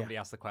and somebody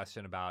asked the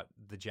question about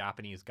the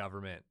Japanese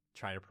government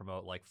trying to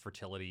promote like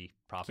fertility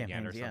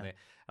propaganda or something.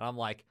 And I'm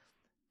like,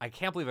 I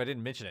can't believe I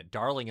didn't mention it.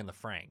 Darling in the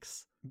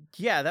Franxx.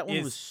 Yeah, that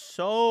one was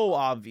so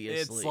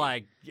obviously. It's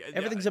like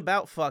everything's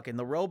about fucking.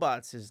 The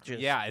robots is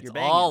just it's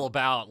all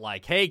about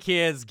like, hey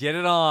kids, get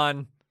it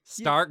on.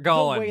 Start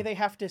going. The way they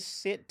have to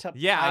sit to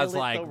I was pilot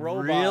like, the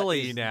robot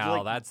really is now?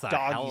 like That's the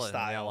doggy hell.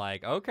 style. And they're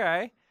like,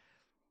 okay.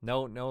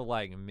 No,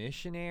 like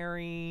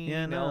missionary.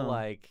 Yeah, no.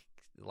 Like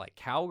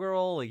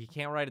cowgirl. Like you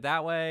can't write it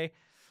that way.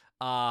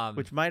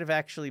 Which might have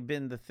actually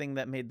been the thing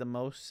that made the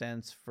most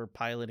sense for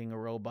piloting a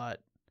robot.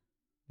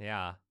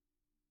 Yeah.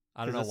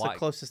 I don't know why. It's the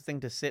closest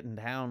thing to sitting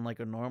down like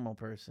a normal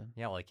person.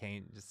 Yeah, like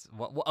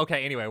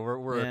okay. Anyway,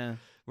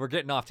 we're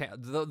getting off.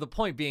 The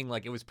point being,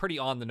 like, it was pretty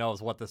on the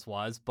nose what this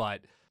was,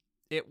 but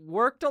it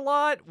worked a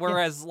lot.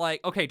 Whereas, like,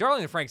 okay,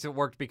 Darling in the Franxx, it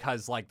worked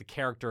because like the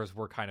characters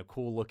were kind of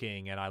cool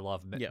looking, and I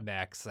love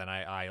mechs, and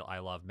I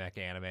love mech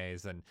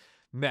animes, and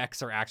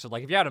mechs are actually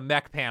like if you had a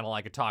mech panel,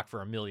 I could talk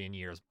for a million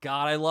years.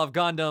 God, I love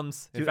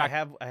Gundams. Dude, I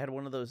had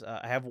one of those.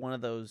 I have one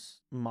of those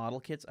model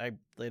kits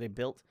that I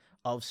built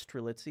of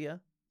Strelitzia,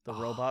 the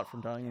robot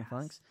from Darling in the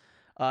Franxx.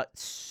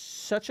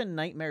 Such a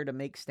nightmare to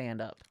make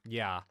stand up.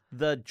 Yeah.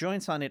 The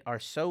joints on it are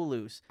so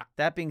loose.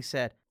 That being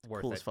said,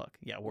 cool it. as fuck.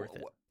 Yeah, worth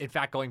it. In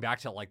fact, going back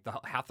to like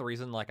half the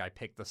reason like I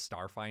picked the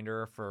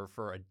Starfinder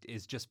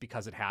is just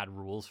because it had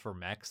rules for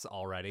mechs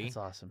already. That's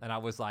awesome. And I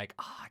was like,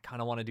 I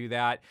kind of want to do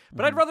that,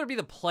 but I'd rather be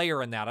the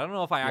player in that. I don't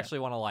know if I actually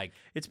want to like.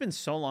 It's been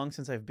so long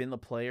since I've been the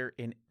player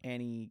in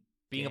any.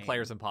 Being game. A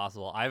player is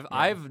impossible.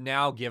 I've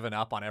now given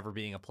up on ever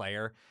being a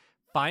player.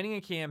 Finding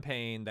a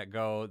campaign that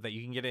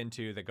you can get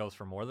into that goes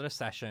for more than a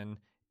session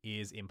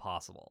is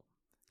impossible.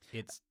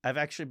 I've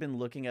actually been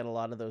looking at a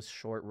lot of those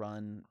short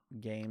run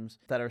games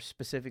that are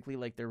specifically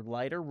like they're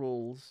lighter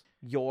rules.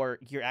 Your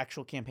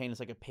actual campaign is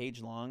like a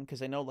page long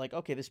because I know like,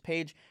 okay, this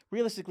page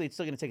realistically it's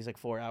still gonna take us like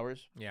 4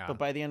 hours. Yeah. But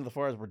by the end of the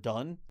 4 hours we're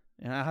done.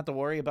 And I don't have to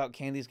worry about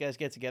can these guys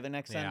get together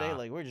next Sunday?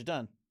 Like we're just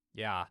done.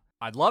 Yeah.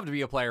 I'd love to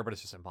be a player, but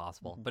it's just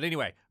impossible. But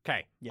anyway,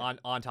 okay,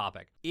 on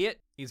topic. It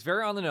is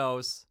very on the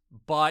nose,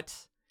 but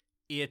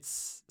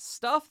it's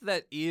stuff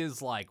that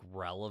is like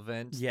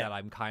relevant that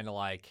I'm kind of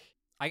like,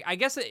 I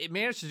guess it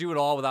managed to do it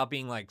all without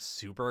being like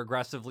super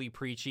aggressively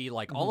preachy.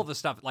 Like all of the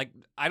stuff, like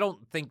I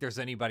don't think there's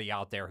anybody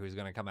out there who's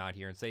going to come out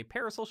here and say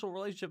parasocial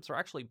relationships are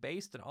actually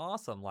based and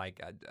awesome.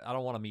 Like I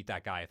don't want to meet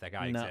that guy if that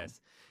guy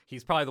exists.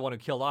 He's probably the one who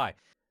killed I.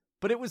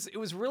 But it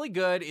was really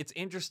good. It's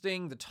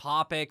interesting. The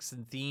topics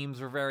and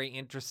themes were very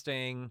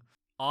interesting.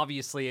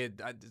 Obviously,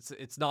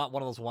 it's not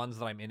one of those ones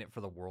that I'm in it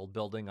for the world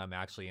building. I'm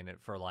actually in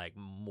it for like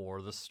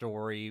more the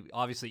story.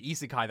 Obviously,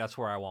 isekai, that's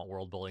where I want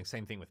world building.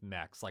 Same thing with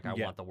mechs. Like I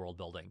want the world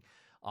building.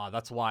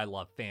 That's why I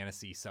love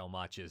fantasy so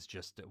much, is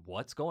just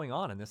what's going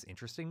on in this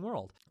interesting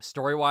world.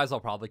 Story-wise, I'll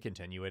probably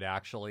continue it,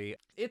 actually.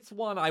 It's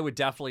one I would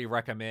definitely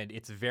recommend.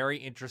 It's very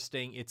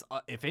interesting. It's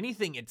if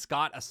anything, it's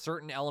got a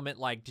certain element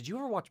like, did you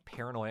ever watch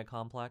Paranoia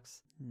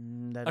Complex?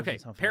 That doesn't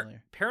sound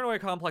familiar. Paranoia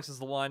Complex is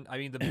the one. I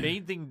mean, the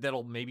main thing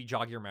that'll maybe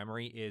jog your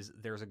memory is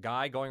there's a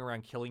guy going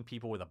around killing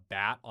people with a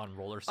bat on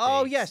roller skates.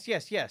 Oh, yes.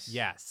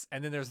 Yes.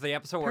 And then there's the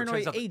episode where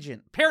Paranoia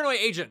Agent. Paranoia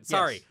Agent,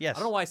 sorry. Yes. I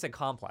don't know why I said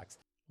Complex.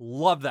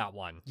 Love that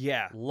one.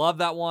 Yeah. Love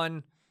that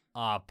one.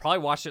 Probably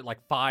watched it like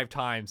 5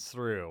 times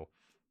through.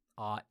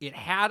 It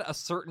had a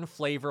certain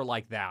flavor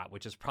like that,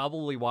 which is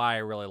probably why I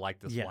really like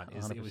this one.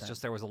 It was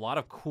just there was a lot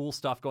of cool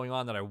stuff going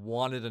on that I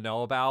wanted to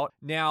know about.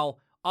 Now,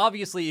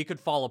 obviously, it could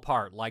fall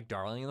apart like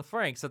Darling in the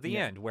Franxx at the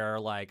end, where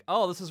like,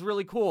 oh, this is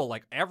really cool.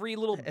 Like every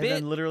little bit. And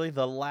then literally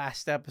the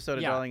last episode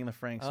of Darling in the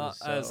Franxx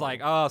was it's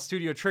like, oh,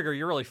 Studio Trigger,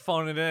 you're really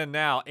phoning it in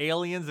now.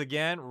 Aliens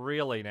again?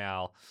 Really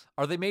now?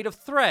 Are they made of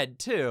thread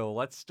too?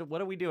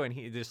 What are we doing?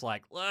 He just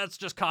like, let's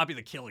just copy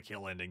the Kill la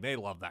Kill ending. They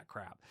love that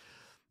crap.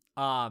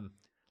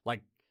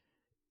 Like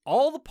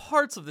all the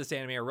parts of this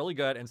anime are really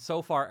good, and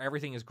so far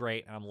everything is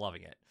great, and I'm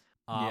loving it.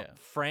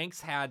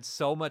 Franxx had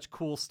so much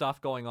cool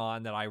stuff going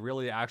on that I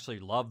really actually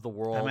love the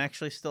world. I'm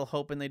actually still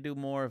hoping they do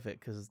more of it,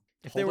 because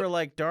if they were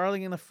like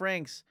Darling in the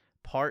Franxx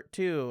Part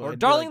 2, or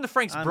Darling in the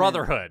Franxx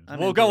Brotherhood,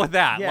 we'll go with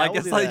that. Yeah, like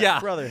we'll it's like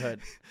that. Brotherhood.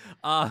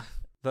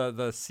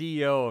 The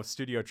CEO of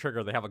Studio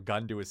Trigger, they have a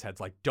gun to his head.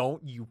 It's like,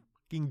 don't you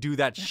do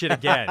that shit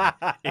again.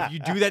 If you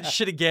do that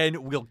shit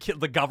again, we'll kill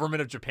the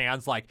government of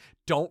Japan's like,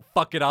 don't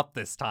fuck it up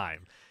this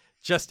time.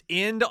 Just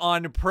end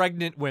on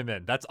pregnant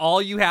women. That's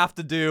all you have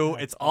to do.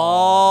 It's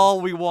all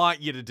we want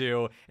you to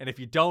do. And if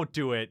you don't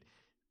do it,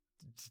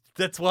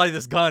 that's why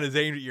this gun is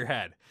aimed at your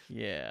head.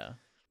 Yeah.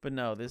 But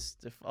no, this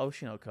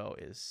Oshinoko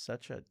is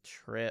such a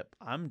trip.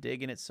 I'm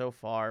digging it so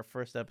far.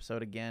 First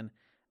episode again.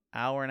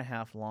 hour and a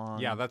half long.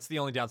 Yeah, that's the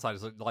only downside.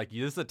 Is like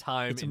this is a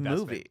time it's a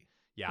investment. movie.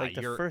 Yeah, like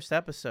the first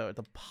episode,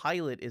 the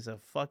pilot is a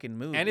fucking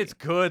movie, and it's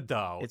good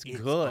though. It's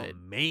good,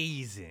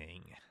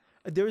 amazing.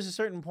 There was a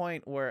certain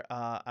point where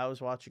I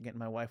was watching it, and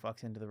my wife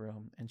walks into the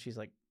room, and she's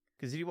like,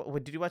 "Because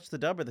did you watch the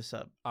dub or the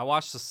sub?" I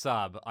watched the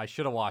sub. I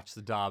should have watched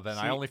the dub, and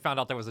I only found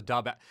out there was a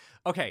dub.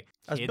 Okay,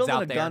 I was kids building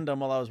out a there, Gundam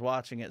while I was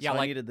watching it, so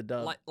I needed the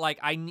dub.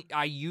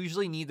 I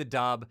usually need the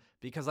dub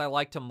because I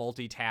like to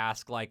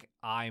multitask. Like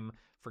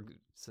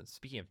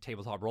speaking of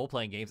tabletop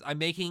role-playing games, I'm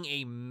making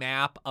a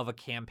map of a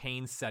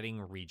campaign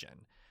setting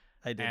region.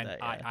 I did that,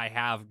 yeah. I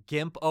have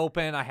GIMP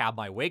open. I have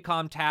my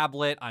Wacom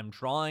tablet. I'm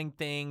drawing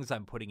things.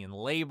 I'm putting in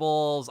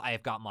labels. I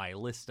have got my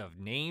list of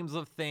names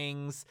of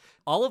things.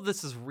 All of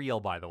this is real,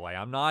 by the way.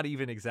 I'm not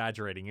even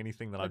exaggerating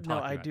anything that I'm talking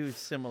about. No, I do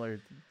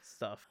similar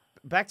stuff.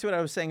 Back to what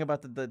I was saying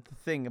about the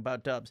thing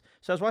about dubs.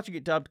 So I was watching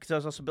it dubbed because I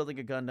was also building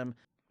a Gundam,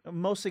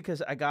 mostly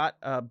because I got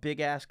a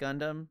big-ass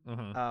Gundam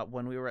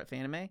when we were at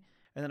Fanime,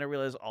 and then I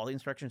realized all the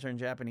instructions are in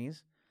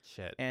Japanese.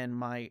 Shit.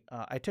 And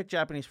I took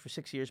Japanese for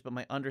 6 years, but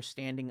my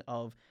understanding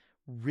of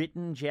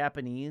written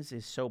Japanese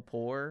is so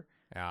poor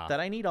that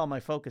I need all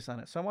my focus on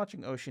it. So I'm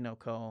watching Oshi no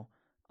Ko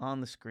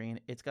on the screen.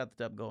 It's got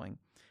the dub going.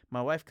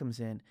 My wife comes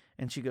in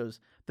and she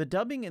goes, "The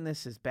dubbing in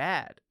this is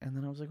bad." And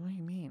then I was like, "What do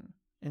you mean?"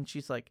 And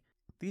she's like,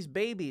 "These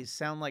babies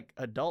sound like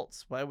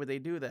adults. Why would they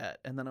do that?"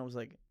 And then I was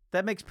like,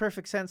 "That makes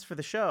perfect sense for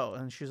the show."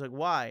 And she's like,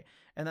 "Why?"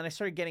 And then I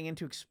started getting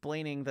into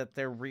explaining that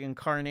they're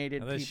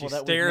reincarnated and then people she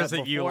that stares we've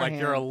met at you like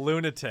you're a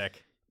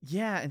lunatic.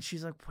 Yeah, and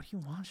she's like, "What are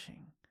you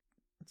watching?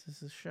 This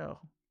is a show."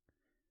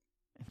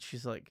 And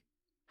she's like,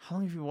 "How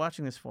long have you been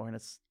watching this for?" And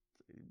it's,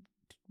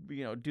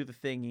 do the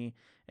thingy,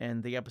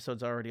 and the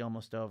episode's already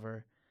almost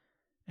over.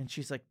 And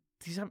she's like,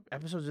 "These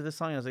episodes are this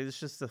long?" I was like, "This is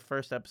just the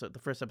first episode. The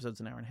first episode's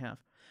an hour and a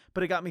half."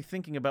 But it got me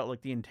thinking about like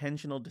the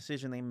intentional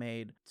decision they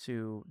made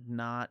to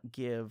not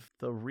give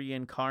the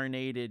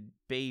reincarnated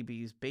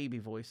babies baby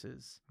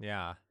voices.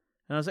 Yeah.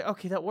 And I was like,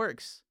 okay, that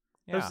works.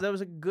 Yeah. That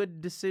was a good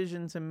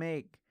decision to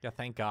make. Yeah,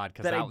 thank God,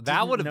 because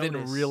that would have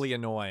been really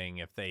annoying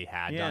if they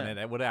had done it.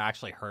 It would have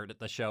actually hurt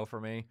the show for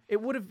me.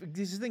 It would have.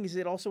 The thing is,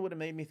 it also would have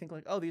made me think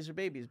like, oh, these are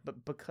babies.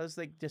 But because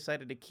they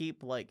decided to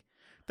keep like,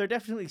 they're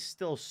definitely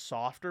still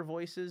softer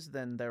voices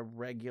than their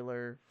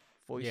regular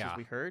voices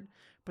we heard,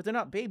 but they're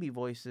not baby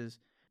voices.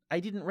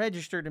 I didn't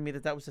register to me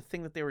that was the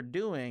thing that they were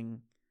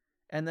doing,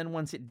 and then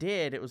once it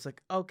did, it was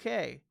like,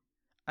 okay,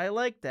 I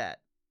like that.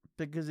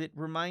 Because it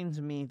reminds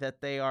me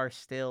that they are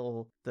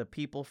still the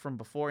people from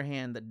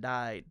beforehand that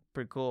died.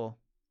 Pretty cool.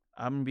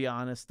 I'm going to be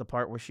honest, the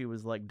part where she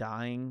was like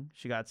dying,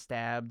 she got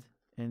stabbed,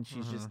 and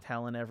she's just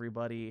telling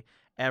everybody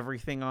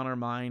everything on her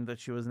mind that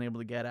she wasn't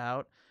able to get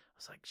out. I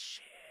was like,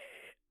 shit.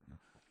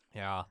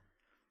 Yeah.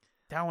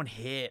 That one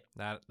hit.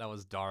 That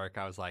was dark.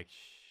 I was like,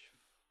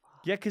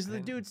 yeah, because the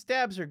dude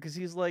stabs her because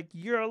he's like,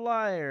 "You're a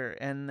liar."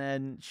 And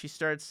then she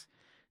starts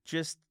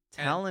just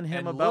telling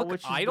him about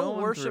what she's idol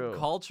going worship through.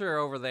 Culture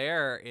over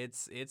there,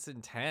 it's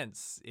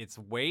intense. It's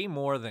way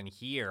more than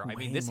here. I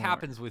mean, this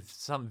happens with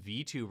some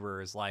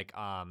VTubers like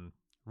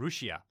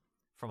Rushia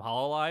from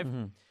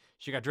Hololive.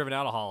 She got driven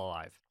out of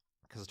Hololive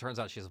because it turns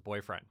out she has a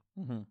boyfriend.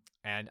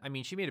 And I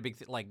mean, she made a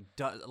big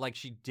like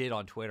she did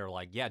on Twitter,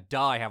 like, yeah,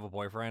 duh, I have a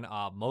boyfriend.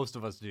 Most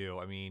of us do.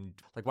 I mean,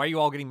 like, why are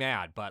you all getting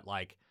mad? But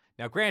like,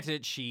 now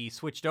granted, she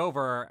switched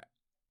over.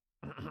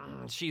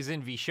 She's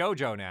in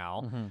VShojo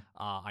now.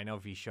 I know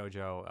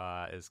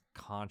VShojo is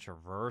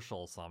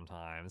controversial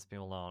sometimes.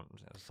 People don't.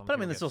 But I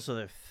mean, that's also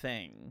their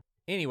thing.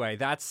 Anyway,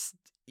 that's,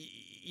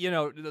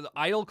 the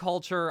idol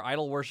culture,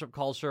 idol worship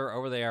culture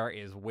over there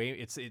is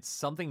it's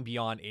something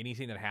beyond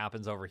anything that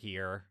happens over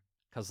here.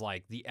 Because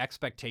like the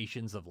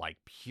expectations of like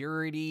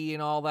purity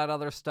and all that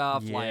other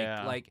stuff,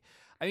 like.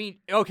 I mean,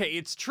 okay,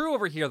 it's true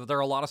over here that there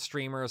are a lot of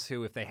streamers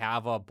who, if they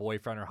have a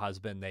boyfriend or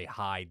husband, they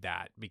hide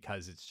that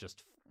because it's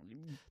just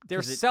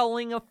they're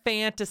selling a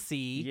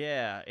fantasy.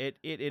 Yeah, it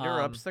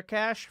interrupts their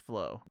cash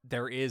flow.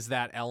 There is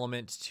that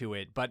element to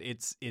it, but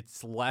it's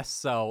less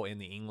so in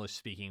the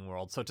English-speaking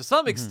world. So to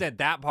some extent,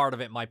 that part of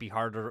it might be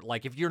harder.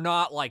 Like if you're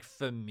not like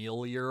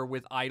familiar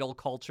with idol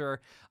culture,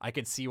 I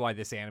could see why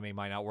this anime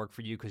might not work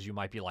for you because you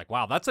might be like,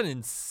 wow, that's an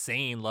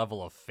insane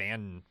level of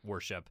fan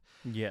worship.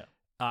 Yeah.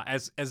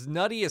 As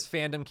nutty as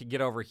fandom can get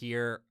over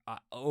here,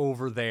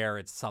 over there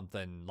it's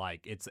something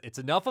like it's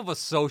enough of a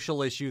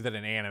social issue that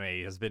an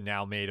anime has been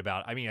now made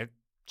about. I mean, I'm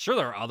sure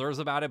there are others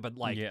about it, but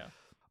like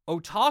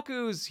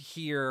otakus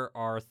here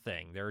are a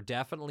thing. There are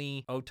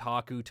definitely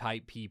otaku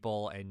type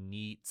people and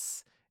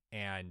neets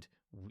and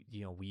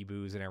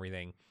weeboos and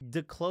everything.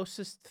 The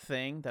closest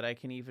thing that I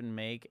can even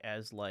make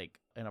as like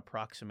an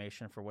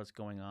approximation for what's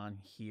going on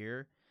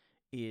here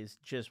is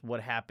just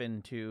what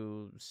happened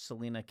to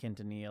Selena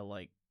Quintanilla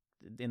like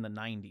in the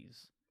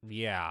 90s.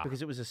 Yeah.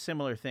 Because it was a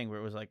similar thing where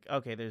it was like,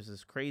 okay, there's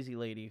this crazy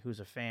lady who's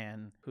a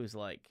fan who's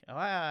like, oh,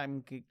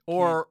 I'm going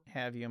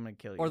to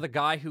kill you. Or the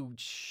guy who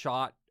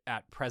shot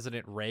at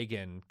President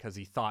Reagan because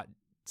he thought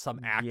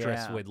some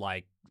actress Yeah. would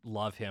like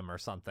love him or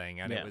something,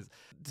 and Yeah. it was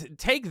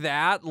take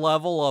that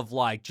level of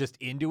like just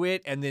into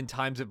it and then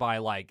times it by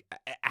like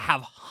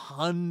have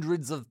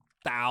hundreds of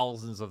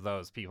thousands of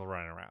those people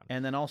running around.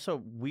 And then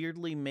also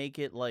weirdly make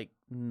it like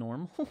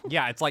normal.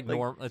 Yeah, it's like Like,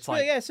 normal. It's yeah,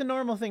 like yeah, it's a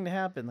normal thing to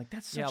happen. Like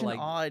that's such an like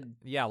odd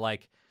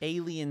like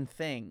alien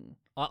thing.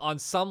 on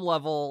some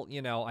level,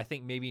 you know, I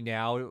think maybe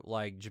now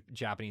like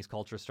Japanese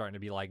culture is starting to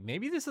be like,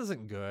 maybe this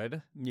isn't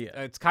good.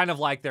 Yeah. It's kind of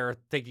like they're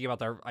thinking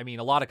about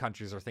a lot of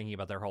countries are thinking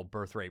about their whole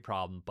birth rate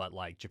problem, but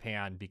like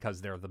Japan,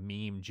 because they're the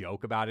meme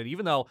joke about it,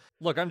 even though,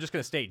 look, I'm just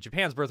going to state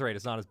Japan's birth rate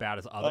is not as bad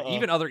as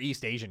even other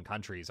East Asian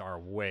countries are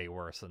way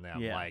worse than them.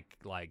 Yeah.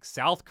 Like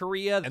South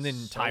Korea and then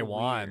So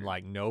Taiwan, weird.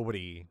 like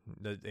nobody,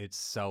 it's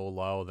so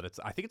low that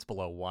I think it's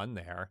below 1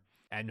 there.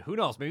 And who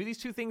knows, maybe these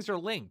two things are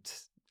linked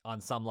on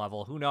some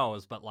level, who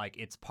knows, but like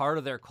it's part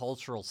of their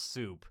cultural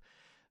soup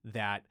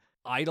that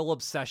idol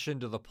obsession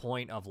to the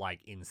point of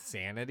like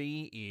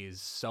insanity is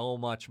so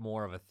much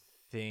more of a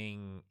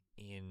thing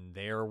in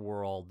their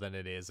world than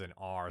it is in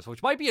ours,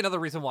 which might be another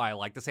reason why I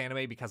like this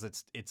anime, because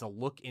it's a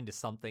look into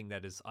something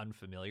that is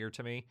unfamiliar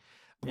to me,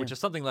 which is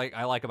something like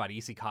I like about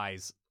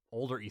isekais,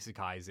 older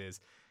isekais, is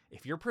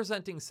if you're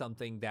presenting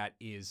something that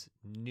is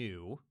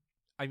new.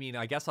 I mean,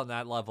 I guess on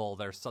that level,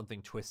 there's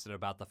something twisted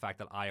about the fact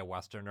that I, a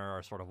Westerner,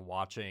 are sort of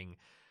watching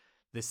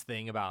this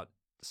thing about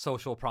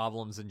social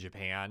problems in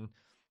Japan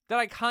that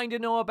I kind of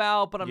know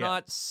about, but I'm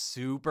not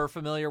super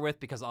familiar with,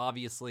 because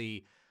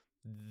obviously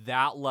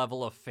that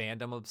level of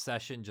fandom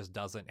obsession just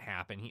doesn't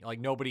happen. Like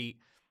nobody,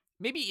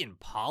 maybe in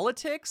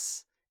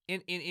politics,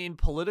 in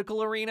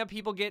political arena,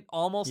 people get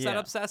almost that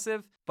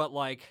obsessive, but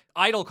like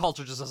idol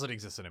culture just doesn't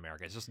exist in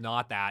America. It's just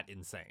not that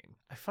insane.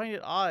 I find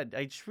it odd.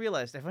 I just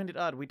realized I find it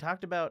odd. We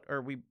talked about,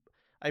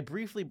 I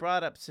briefly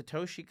brought up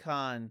Satoshi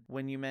Kon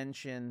when you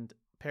mentioned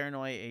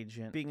Paranoia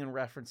Agent being in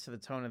reference to the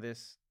tone of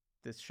this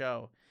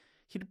show.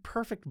 He did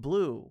Perfect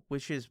Blue,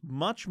 which is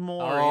much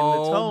more in the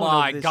tone Oh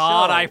my of this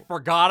God, show. I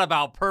forgot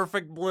about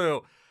Perfect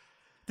Blue.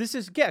 This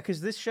is,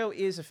 because this show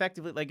is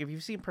effectively, like, if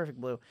you've seen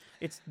Perfect Blue,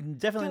 it's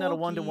definitely not a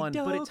one-to-one,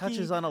 but it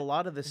touches on a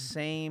lot of the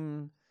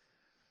same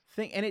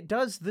thing, and it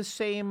does that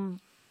same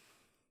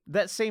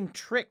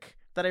trick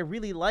that I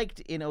really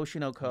liked in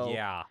Oshinoko.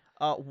 Yeah.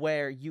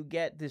 Where you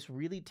get this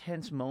really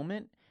tense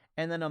moment,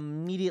 and then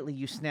immediately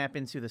you snap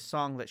into the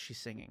song that she's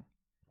singing.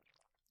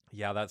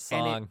 Yeah, that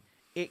song.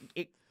 And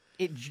it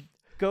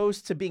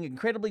goes to being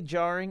incredibly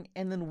jarring,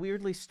 and then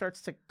weirdly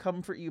starts to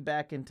comfort you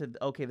back into,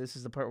 okay, this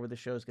is the part where the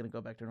show is going to go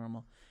back to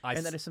normal.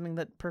 And that is something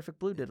that Perfect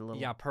Blue did a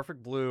little. Yeah,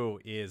 Perfect Blue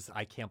is,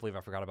 I can't believe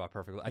I forgot about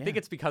Perfect Blue. I think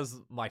it's because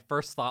my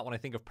first thought when I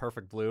think of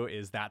Perfect Blue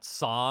is that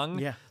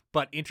song,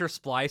 but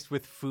interspliced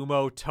with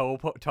Fumo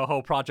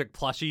Toho Project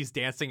plushies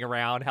dancing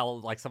around, how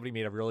like somebody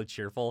made it really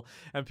cheerful,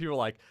 and people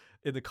like,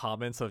 in the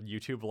comments on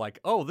YouTube, like,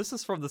 oh, this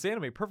is from this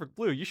anime, Perfect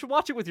Blue. You should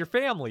watch it with your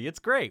family. It's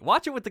great.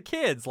 Watch it with the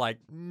kids. Like,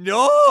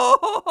 no,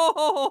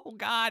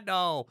 God,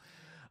 no.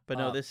 But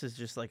no, this is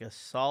just like a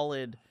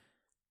solid.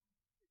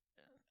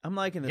 I'm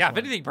liking this. Yeah, one.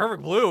 if anything,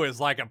 Perfect Blue is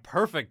like a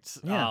perfect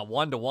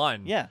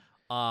one-to-one. Yeah.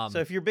 So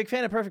if you're a big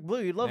fan of Perfect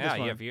Blue, you'd love this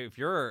one. Yeah, if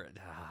you're,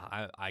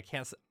 I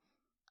can't say.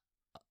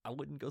 I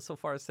wouldn't go so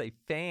far as say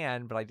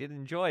fan, but I did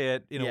enjoy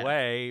it in a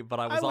way. But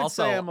I was would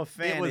also say I'm a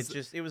fan.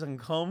 It was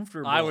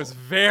uncomfortable. I was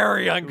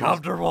very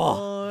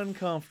uncomfortable.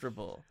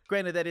 Uncomfortable.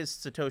 Granted, that is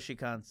Satoshi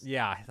Kon's.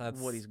 Yeah, that's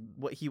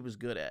what he was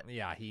good at.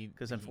 Yeah,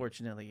 because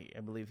unfortunately,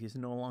 I believe he's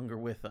no longer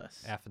with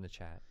us. F in the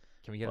chat.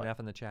 Can we get an F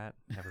in the chat,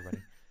 everybody?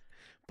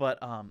 But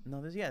no,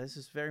 this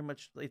is very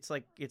much. It's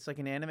like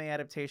an anime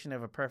adaptation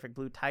of a Perfect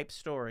Blue type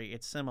story.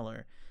 It's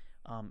similar.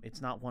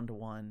 It's not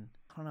one-to-one.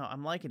 I don't know.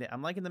 I'm liking it.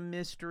 I'm liking the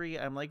mystery.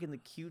 I'm liking the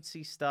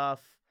cutesy stuff.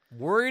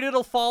 Worried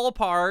it'll fall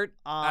apart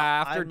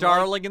after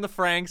Darling in the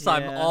Franxx.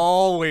 I'm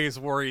always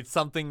worried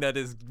something that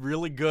is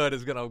really good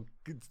is gonna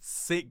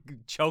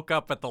choke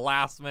up at the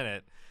last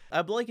minute.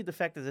 I'm liking the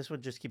fact that this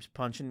one just keeps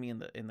punching me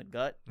in the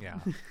gut. Yeah,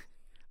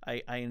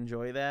 I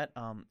enjoy that.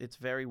 It's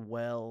very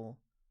well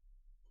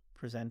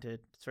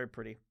presented. It's very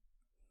pretty.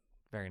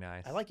 Very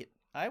nice. I like it.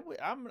 I'm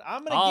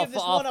gonna give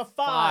this one a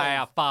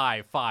 5.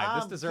 Five. I'm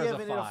this deserves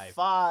giving a 5. It a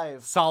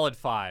 5. Solid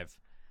 5.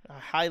 I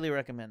highly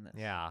recommend this.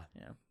 Yeah.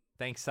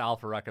 Thanks, Sal,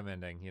 for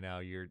recommending. You know,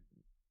 you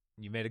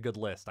made a good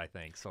list, I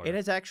think. It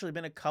has actually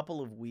been a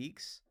couple of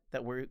weeks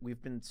that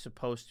we've been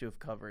supposed to have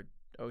covered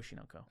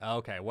Oshinoko.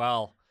 Okay,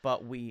 well,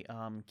 but we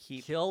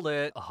killed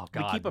it. Oh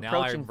God! We keep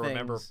approaching now I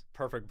remember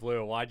Perfect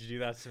Blue. Why'd you do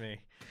that to me?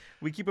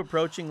 We keep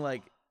approaching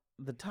like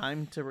the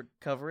time to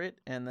recover it,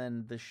 and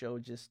then the show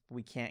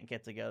we can't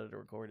get together to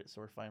record it, so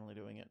we're finally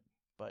doing it.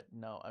 But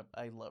no,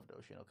 I loved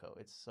Oshinoko.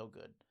 It's so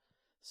good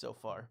so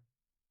far.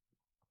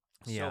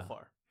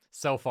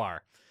 So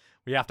far.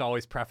 We have to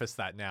always preface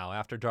that now.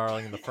 After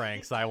Darling in the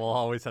Franxx, I will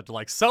always have to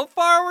like, so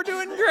far we're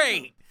doing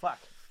great. Fuck.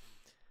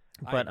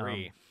 But I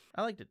agree.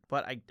 I liked it,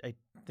 but I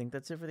think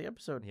that's it for the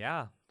episode.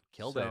 Yeah.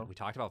 Killed So, it. We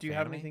talked about Do you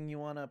have Fanime. anything you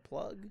want to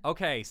plug?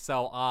 Okay,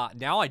 so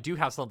now I do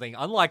have something.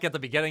 Unlike at the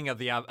beginning of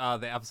the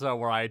episode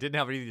where I didn't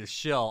have anything to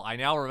shill, I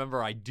now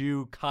remember I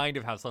do kind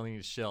of have something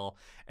to shill.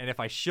 And if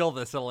I shill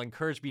this, it'll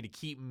encourage me to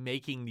keep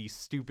making these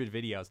stupid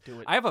videos. Do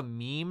it. I have a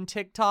meme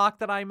TikTok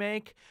that I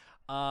make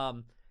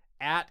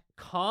at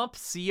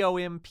comp.noodles,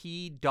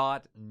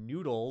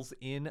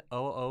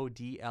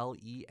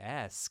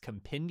 NOODLES,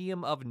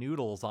 compendium of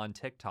noodles on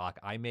TikTok.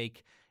 I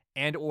make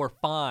and or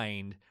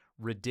find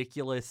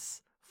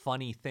ridiculous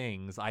funny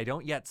things. I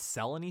don't yet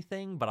sell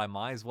anything, but I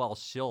might as well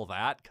shill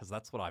that because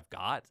that's what I've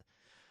got.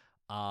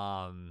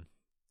 Now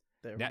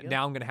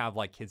I'm gonna have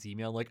like kids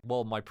email like,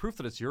 well, my proof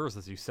that it's yours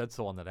is you said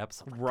so on that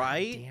episode. Like,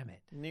 right? God damn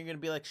it. And you're gonna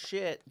be like,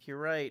 shit. You're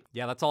right.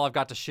 Yeah, that's all I've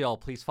got to shill.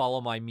 Please follow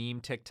my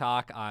meme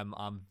TikTok. I'm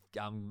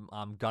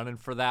gunning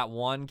for that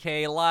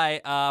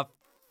 1K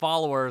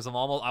followers. I'm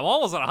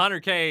almost at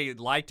 100K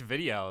liked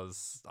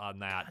videos on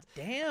that. God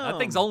damn. That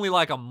thing's only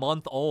like a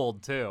month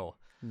old too.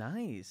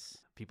 Nice.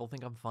 People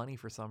think I'm funny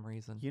for some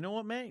reason. You know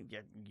what, man? Yeah,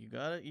 you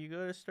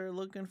gotta start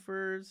looking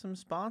for some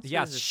sponsors.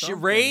 Yes, or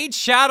Raid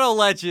Shadow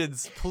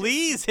Legends,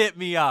 please hit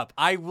me up.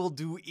 I will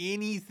do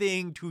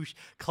anything to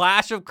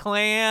Clash of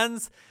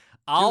Clans.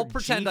 I'll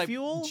pretend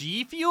G-Fuel?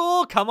 G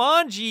Fuel, come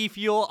on, G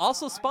Fuel.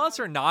 Also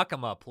sponsor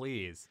Nakama,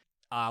 please.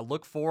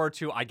 Look forward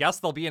to. I guess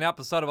there'll be an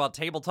episode about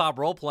tabletop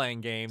role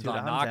playing games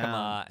on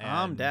Nakama.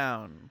 I'm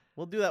down.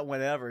 We'll do that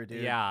whenever,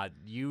 dude. Yeah,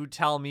 you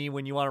tell me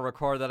when you want to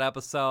record that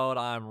episode.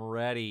 I'm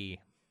ready.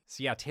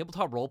 So yeah,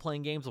 tabletop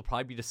role-playing games will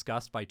probably be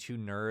discussed by two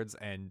nerds,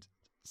 and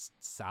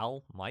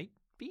Sal might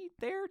be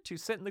there to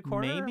sit in the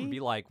corner Maybe. and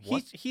be like,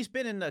 what? He's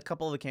been in a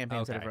couple of the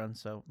campaigns that Okay. I've run,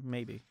 so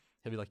maybe.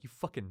 He'll be like, you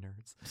fucking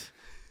nerds.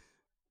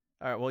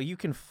 All right, well, you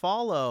can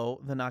follow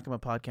the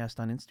Nakama Podcast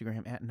on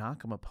Instagram at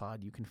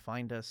NakamaPod. You can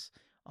find us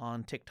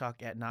on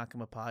TikTok at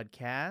Nakama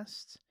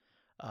Podcast.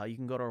 You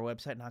can go to our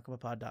website,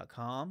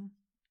 nakamapod.com.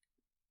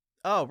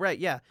 Oh, right,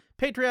 yeah.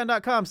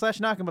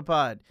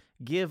 Patreon.com/NakamaPod.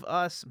 Give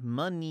us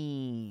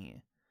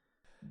money.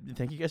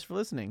 Thank you guys for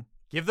listening.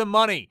 Give them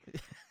money.